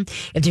system.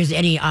 If there's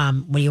any,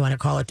 what do you want to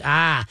call it?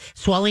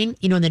 Swelling,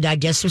 in the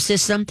digestive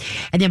system.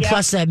 And then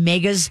plus the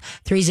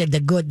omega-3s,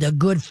 the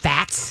good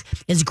fats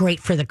is great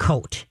for the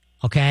coat.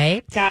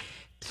 Okay.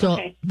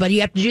 But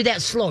you have to do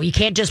that slow. You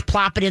can't just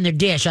plop it in their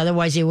dish.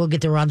 Otherwise, they will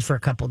get the runs for a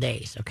couple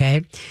days.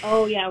 Okay.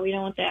 Oh yeah, we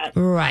don't want that.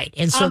 Right.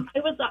 And so I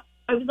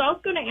was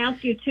also going to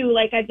ask you too.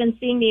 Like, I've been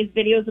seeing these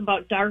videos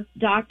about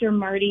Dr.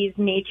 Marty's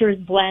Nature's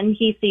Blend.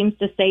 He seems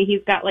to say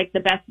he's got like the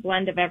best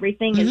blend of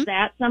everything. Is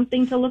that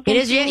something to look into?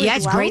 It is. Yeah.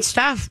 It's great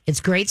stuff. It's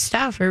great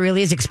stuff. It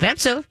really is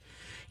expensive.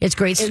 It's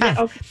great stuff.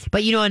 Okay.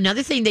 But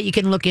another thing that you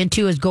can look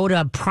into is go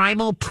to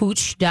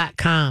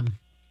primalpooch.com.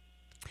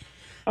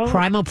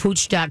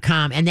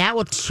 Primalpooch.com, and that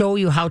will show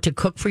you how to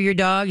cook for your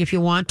dog if you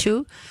want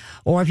to,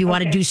 or if you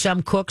want to do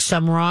some cooked,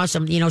 some raw,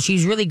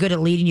 she's really good at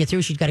leading you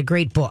through. She's got a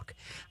great book.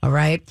 All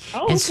right.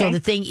 So the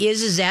thing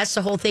is that's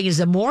the whole thing, is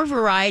the more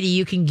variety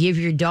you can give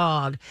your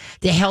dog,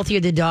 the healthier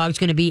the dog's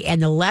going to be,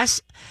 and the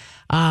less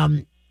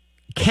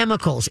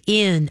chemicals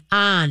on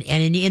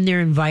and in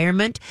their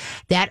environment,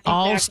 that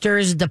all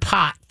stirs the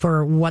pot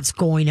for what's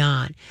going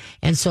on.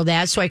 And so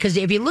that's why, because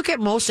if you look at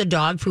most of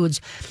dog foods,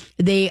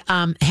 they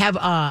have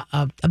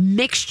a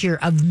mixture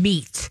of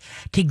meats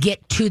to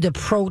get to the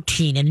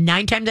protein. And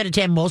 9 times out of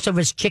 10, most of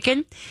it's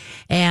chicken.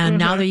 And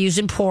now they're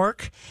using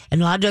pork.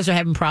 And a lot of dogs are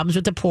having problems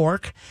with the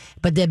pork.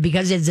 But then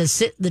because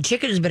the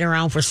chicken has been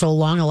around for so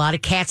long, a lot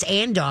of cats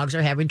and dogs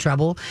are having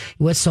trouble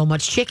with so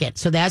much chicken.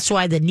 So that's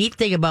why the neat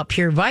thing about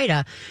Pure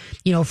Vita,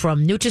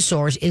 from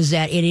Nutrisource, is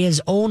that it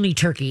is only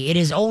turkey. It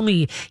is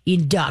only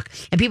duck.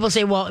 And people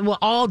say, well,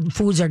 all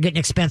foods are getting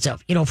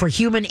expensive, for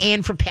human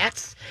and for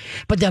pets.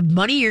 But the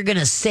money you're going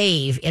to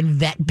save in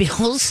vet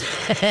bills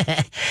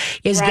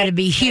is going to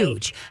be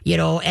huge,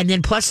 and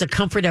then plus the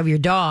comfort of your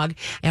dog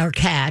or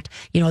cat,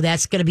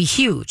 that's going to be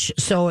huge.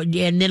 So, and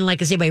then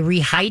like I say, by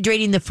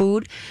rehydrating the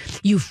food,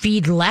 you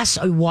feed less.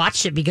 I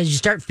watch it, because you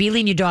start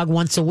feeding your dog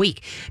once a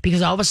week,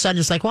 because all of a sudden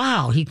it's like,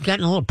 wow, he's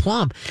gotten a little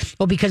plump.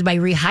 Well, because by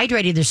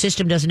rehydrating, their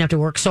system doesn't have to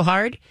work so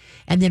hard.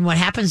 And then what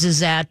happens is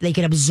that they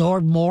can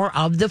absorb more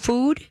of the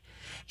food.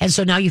 And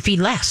so now you feed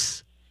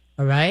less.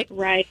 All right.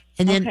 Right.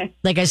 And then,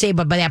 like I say,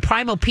 but that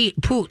Primal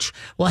Pooch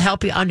will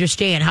help you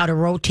understand how to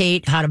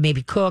rotate, how to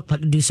maybe cook,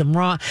 do some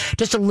raw,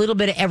 just a little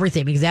bit of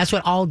everything, because that's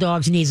what all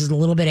dogs need, is a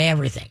little bit of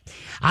everything.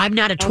 I'm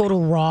not a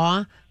total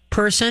raw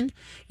person.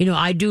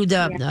 I do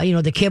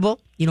the, the kibble,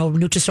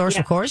 Nutrisource,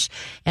 of course.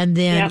 And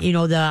then,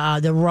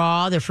 the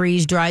raw, the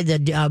freeze dried,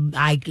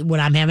 when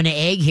I'm having an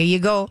egg, here you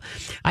go.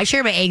 I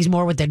share my eggs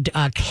more with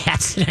the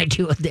cats than I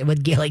do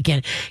with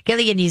Gilligan.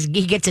 Gilligan,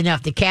 he gets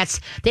enough. The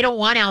cats, they don't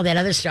want all that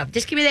other stuff.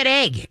 Just give me that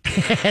egg.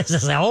 So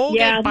it's like,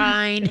 okay,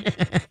 fine.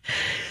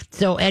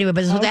 So anyway,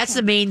 so that's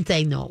the main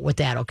thing though with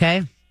that,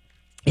 okay?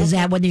 Is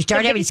that when you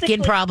start having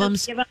skin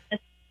problems. Give us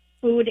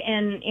food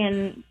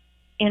and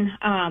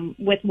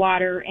with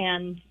water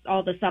and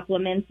all the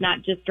supplements,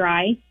 not just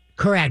dry.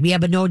 Correct. Yeah,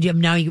 but no, Jim,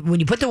 now when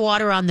you put the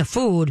water on the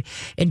food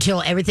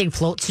until everything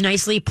floats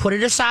nicely, put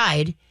it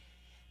aside,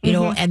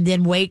 and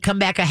then come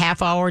back a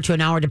half hour to an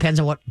hour, depends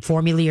on what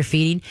formula you're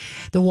feeding.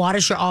 The water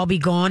should all be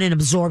gone and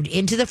absorbed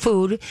into the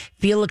food.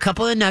 Feel a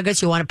couple of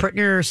nuggets. You want to put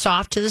your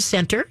soft to the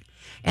center.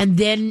 And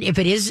then if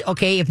it is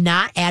okay, if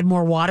not, add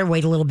more water,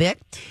 wait a little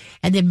bit.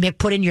 And then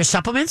put in your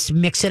supplements,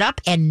 mix it up,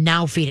 and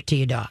now feed it to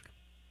your dog.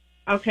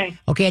 Okay.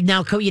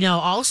 Now,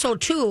 also,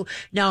 too,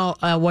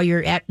 while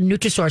you're at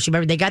Nutrisource,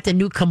 remember, they got the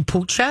new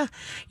kombucha.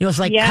 It's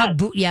like, but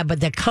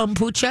the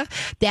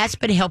kombucha, that's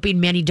been helping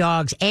many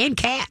dogs and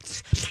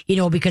cats,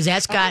 because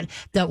that's got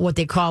what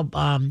they call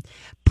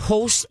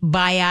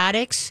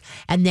postbiotics,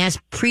 and that's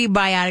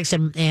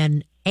prebiotics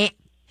and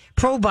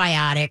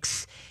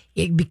probiotics.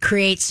 It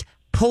creates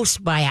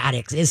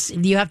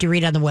postbiotics. You have to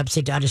read on the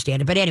website to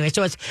understand it. But anyway,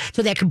 so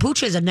that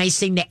kombucha is a nice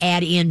thing to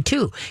add in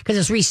too, because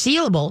it's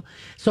resealable.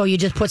 So you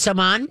just put some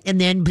on and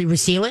then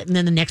reseal it, and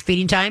then the next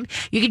feeding time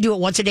you can do it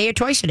once a day or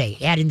twice a day,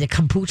 adding the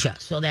kombucha.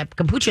 So that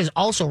kombucha is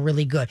also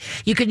really good.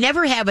 You could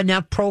never have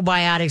enough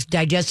probiotics,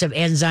 digestive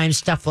enzymes,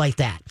 stuff like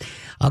that.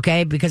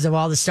 Okay, because of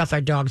all the stuff our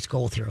dogs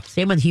go through.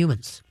 Same with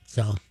humans.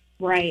 So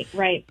right.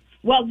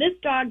 Well, this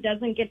dog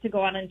doesn't get to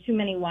go out on too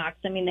many walks.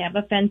 I mean, they have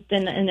a fenced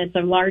in, and it's a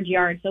large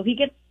yard, so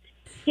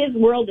his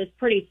world is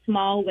pretty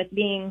small, with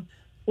being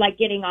like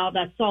getting all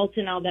the salt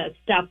and all the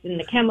stuff and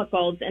the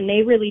chemicals, and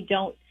they really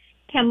don't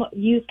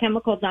use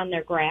chemicals on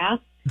their grass.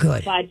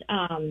 Good. But,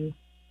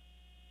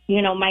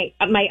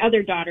 my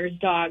other daughter's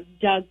dog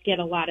does get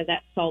a lot of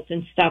that salt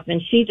and stuff,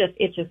 and she just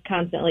itches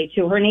constantly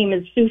too. Her name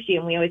is Sushi,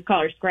 and we always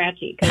call her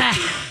Scratchy because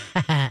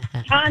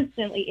she's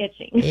constantly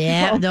itching.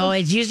 Yeah, no,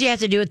 it's usually has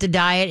to do with the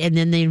diet and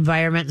then the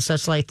environment and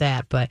such like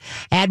that. But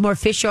add more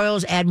fish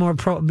oils, add more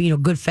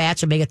good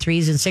fats,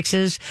 omega-3s and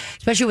 6s,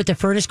 especially when the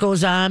furnace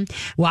goes on.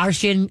 Well, our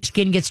skin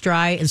gets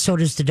dry, and so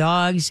does the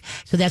dogs.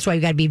 So that's why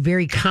you got to be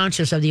very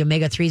conscious of the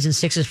omega-3s and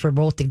 6s for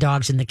both the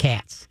dogs and the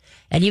cats.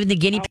 And even the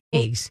guinea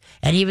pigs,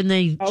 and even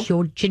the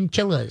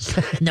chinchillas.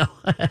 No.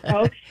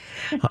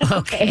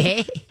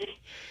 Okay.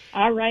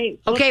 All right.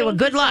 Okay, well,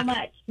 good luck. So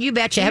much. You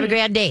betcha. Have a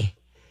grand day.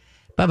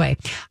 Bye-bye.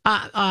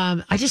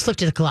 I just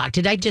looked at the clock.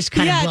 Did I just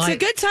kind of... Yeah, it's a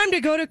good time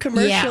to go to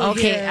commercial. Yeah,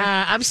 okay. Here.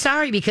 I'm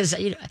sorry because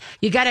you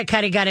gotta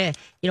hey,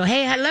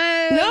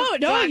 hello.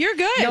 No, you're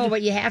good. No,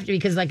 but you have to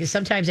because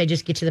sometimes I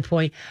just get to the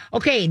point.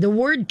 Okay, the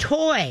word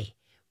toy.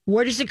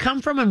 Where does it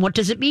come from and what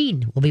does it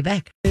mean? We'll be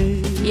back.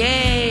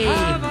 Yay!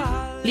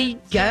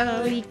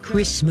 Jolly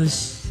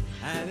Christmas.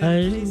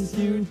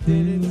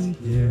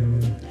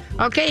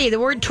 Okay, the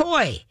word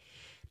toy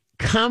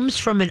comes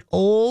from an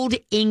old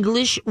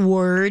English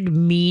word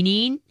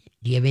meaning.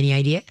 Do you have any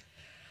idea?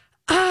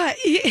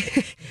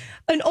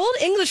 An old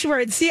English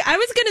word. See, I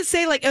was going to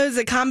say it was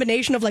a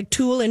combination of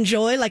tool and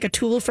joy, like a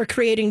tool for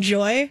creating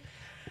joy.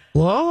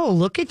 Whoa,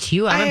 look at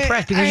you. I'm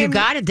impressed because you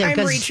got it there.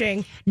 I'm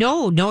reaching.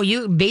 No,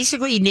 you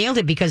basically nailed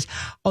it because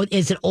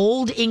it's an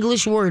old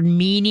English word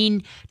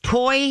meaning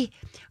toy.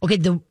 Okay,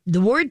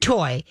 the word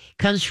toy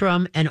comes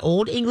from an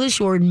old English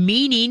word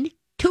meaning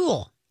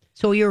tool.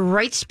 So you're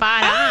right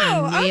spot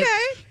on. Oh,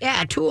 okay.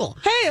 Yeah, tool.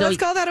 Hey, let's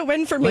call that a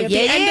win for me at the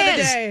end of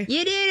the day.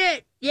 You did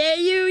it. Yeah,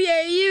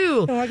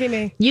 you. Oh, look at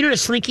me. You know what a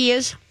slinky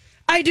is?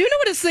 I do know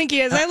what a slinky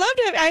is. I loved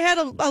it. I had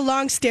a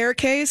long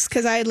staircase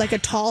because I had a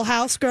tall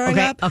house growing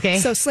up. Okay.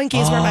 So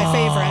slinkies were my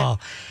favorite.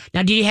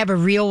 Now, did you have a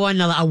real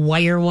one, a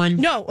wire one?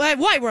 No,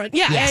 wire one.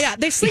 Yeah, Yes. yeah.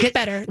 They slink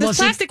better. The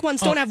plastic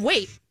ones don't have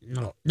weight.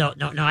 No.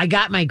 I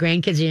got my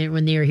grandkids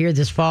when they were here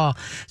this fall,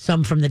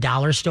 some from the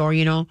dollar store,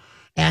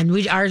 and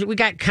we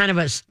got kind of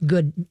a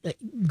good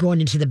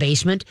going into the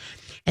basement.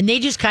 And they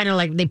just kind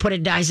of they put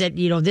it, I said,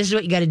 this is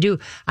what you got to do.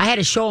 I had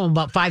to show them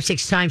about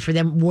 5-6 times for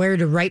them where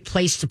the right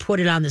place to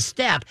put it on the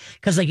step.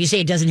 Because like you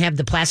say, it doesn't have,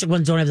 the plastic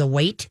ones don't have the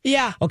weight.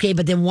 Yeah. Okay,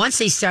 but then once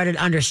they started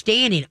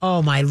understanding,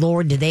 oh my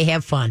Lord, did they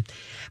have fun.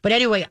 But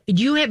anyway,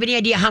 do you have any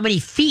idea how many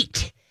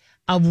feet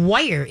of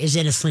wire is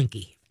in a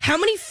slinky? How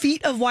many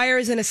feet of wire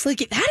is in a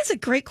slinky? That is a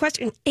great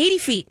question. 80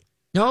 feet.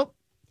 Nope.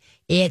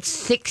 It's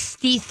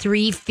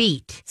 63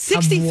 feet.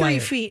 63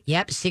 feet.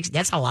 Yep,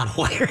 that's a lot of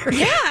wire.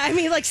 Yeah, I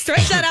mean,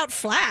 stretch that out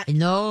flat.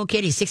 No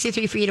kidding.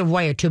 63 feet of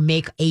wire to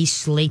make a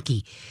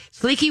slinky.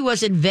 Slinky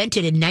was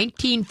invented in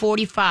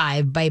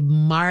 1945 by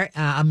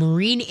a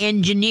marine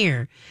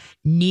engineer,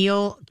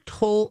 Neil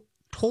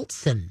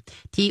Tolson.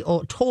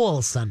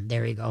 Tolson.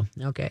 There you go.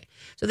 Okay.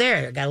 So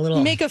there, got a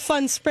little... Make a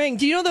fun spring.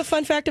 Do you know the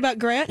fun fact about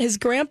Grant? His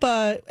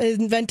grandpa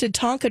invented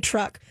Tonka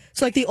truck.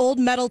 So the old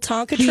metal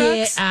Tonka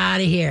trucks. Get out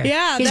of here.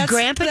 Yeah. His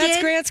grandpa did?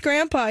 That's Grant's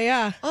grandpa,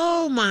 yeah.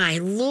 Oh, my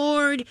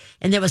Lord.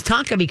 And that was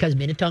Tonka because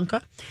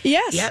Minnetonka?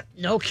 Yes. Yep.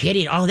 No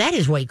kidding. Oh, that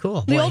is way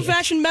cool. The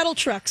old-fashioned metal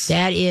trucks.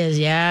 That is,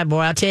 yeah. Boy,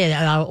 I'll tell you.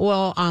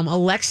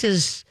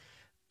 Alexis...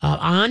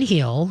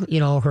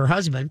 Onhill, her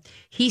husband,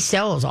 he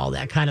sells all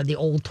that kind of the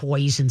old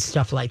toys and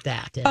stuff like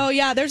that. Oh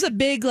yeah, there's a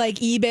big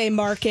eBay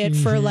market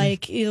for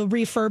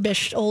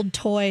refurbished old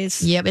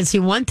toys. Yep, and see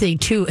one thing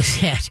too is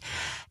that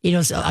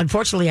so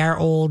unfortunately our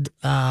old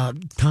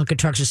Tonka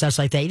trucks and stuff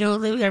like that,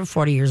 they're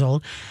 40 years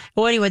old.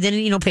 Well, anyway,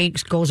 then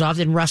paint goes off,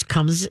 then rust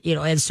comes,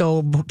 and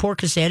so poor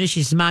Cassandra,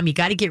 she says, Mom, you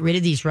got to get rid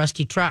of these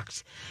rusty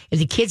trucks. If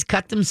the kids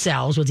cut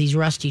themselves with these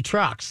rusty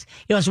trucks,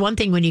 it's one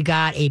thing when you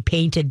got a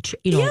painted,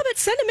 Yeah, but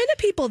send them into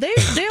people.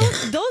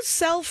 Those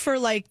sell for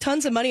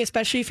tons of money,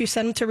 especially if you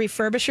send them to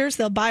refurbishers.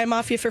 They'll buy them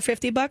off you for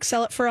 $50,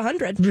 sell it for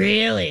 $100.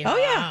 Really? Oh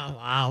yeah.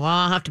 Wow. Well,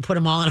 I'll have to put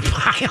them all in a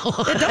pile.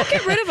 Don't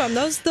get rid of them.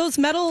 Those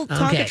metal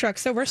Tonka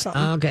trucks, they're worth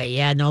something. Okay,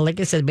 yeah, no, like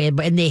I said,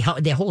 and they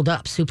hold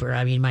up super.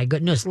 I mean, my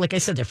goodness, like I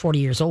said, they're 40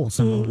 years old.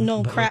 Some of them,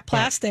 no crap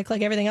plastic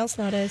like everything else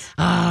nowadays.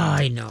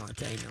 I know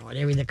it.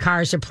 Everything, the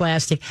cars are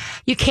plastic.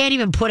 You can't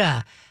even put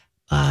a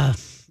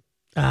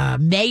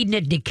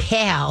magnet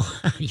decal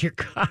on your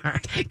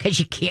car because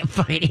you can't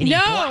find any. No,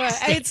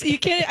 plastic. you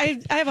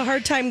can't. I have a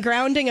hard time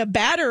grounding a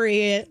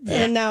battery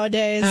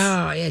nowadays.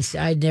 Oh,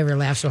 I never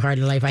laughed so hard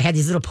in life. I had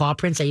these little paw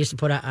prints I used to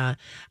put on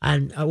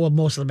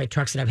most of my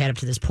trucks that I've had up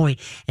to this point,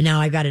 and now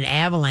I've got an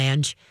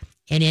Avalanche.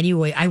 And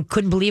anyway, I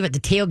couldn't believe it. The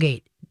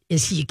tailgate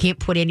is you can't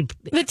put any.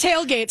 The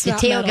tailgate's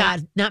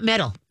not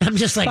metal. I'm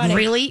just like,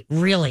 funny.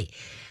 really.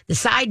 The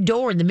side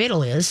door in the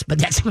middle is, but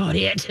that's about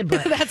it.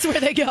 But, that's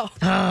where they go.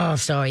 Oh,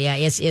 so yeah,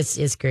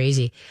 it's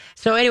crazy.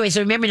 So anyway,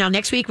 so remember now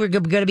next week we're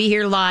going to be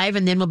here live,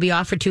 and then we'll be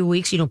off for 2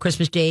 weeks.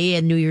 Christmas Day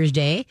and New Year's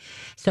Day.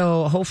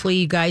 So hopefully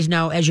you guys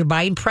now, as you're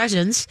buying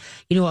presents,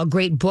 a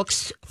great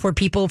books for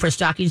people for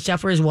stocking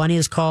stuffers. One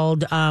is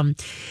called you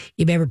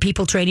remember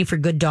People Training for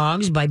Good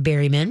Dogs by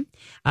Berryman.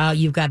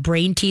 You've got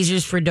Brain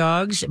Teasers for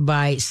Dogs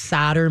by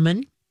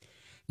Soderman.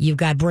 You've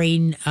got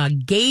Brain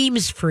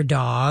Games for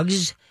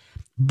Dogs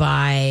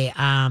by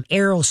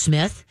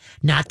Aerosmith,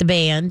 not the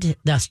band,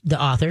 the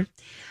author.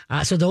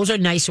 So those are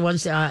nice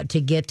ones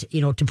to get,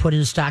 to put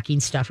in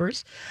stocking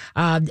stuffers.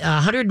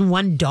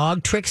 101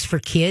 dog tricks for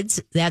kids.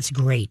 That's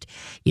great.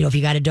 If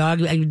you got a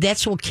dog,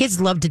 that's what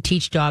kids love to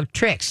teach dog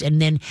tricks.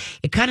 And then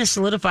it kind of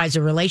solidifies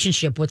a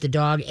relationship with the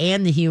dog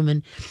and the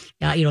human,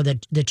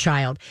 the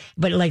child.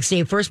 But like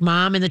say first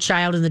mom and the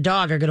child and the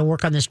dog are going to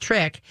work on this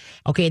trick.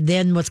 Okay.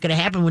 Then what's going to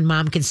happen when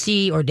mom can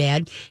see or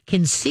dad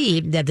can see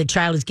that the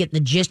child is getting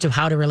the gist of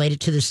how to relate it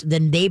to this,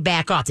 then they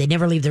back off. They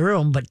never leave the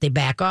room, but they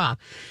back off.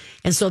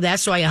 And so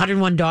that's why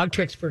 101 Dog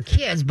Tricks for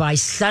Kids by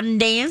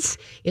Sundance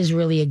is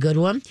really a good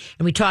one.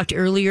 And we talked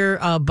earlier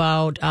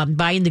about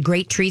buying the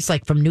great treats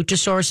like from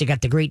Nutrisource. They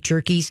got the great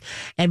jerkies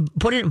and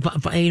put it,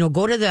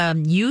 go to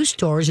the used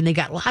stores and they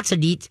got lots of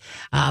neat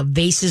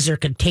vases or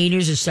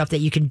containers and stuff that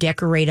you can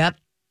decorate up.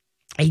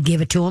 And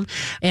give it to them.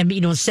 And,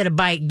 instead of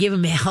give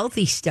them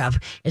healthy stuff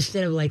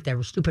instead of like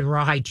that stupid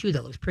rawhide chew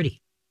that looks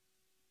pretty.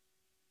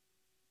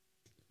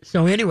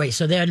 So anyway,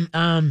 so then,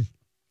 you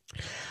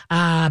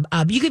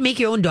can make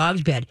your own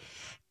dog's bed.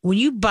 When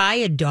you buy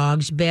a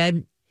dog's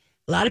bed,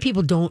 a lot of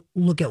people don't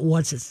look at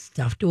what's it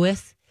stuffed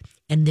with.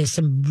 And there's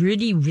some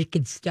really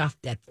wicked stuff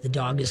that the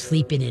dog is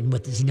sleeping in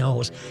with his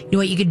nose. You know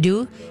what you can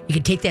do? You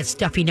can take that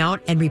stuffing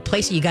out and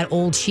replace it. You got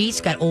old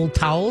sheets, got old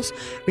towels.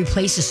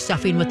 Replace the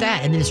stuffing with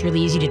that. And then it's really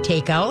easy to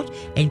take out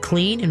and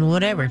clean and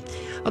whatever.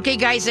 Okay,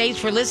 guys, thanks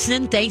for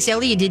listening. Thanks,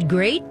 Ellie. You did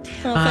great.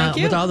 Well, thank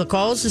you. With all the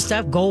calls and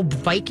stuff. Go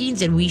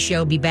Vikings. And we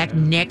shall be back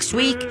next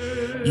week.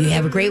 You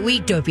have a great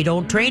week, though. If you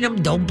don't train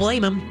them, don't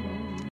blame them.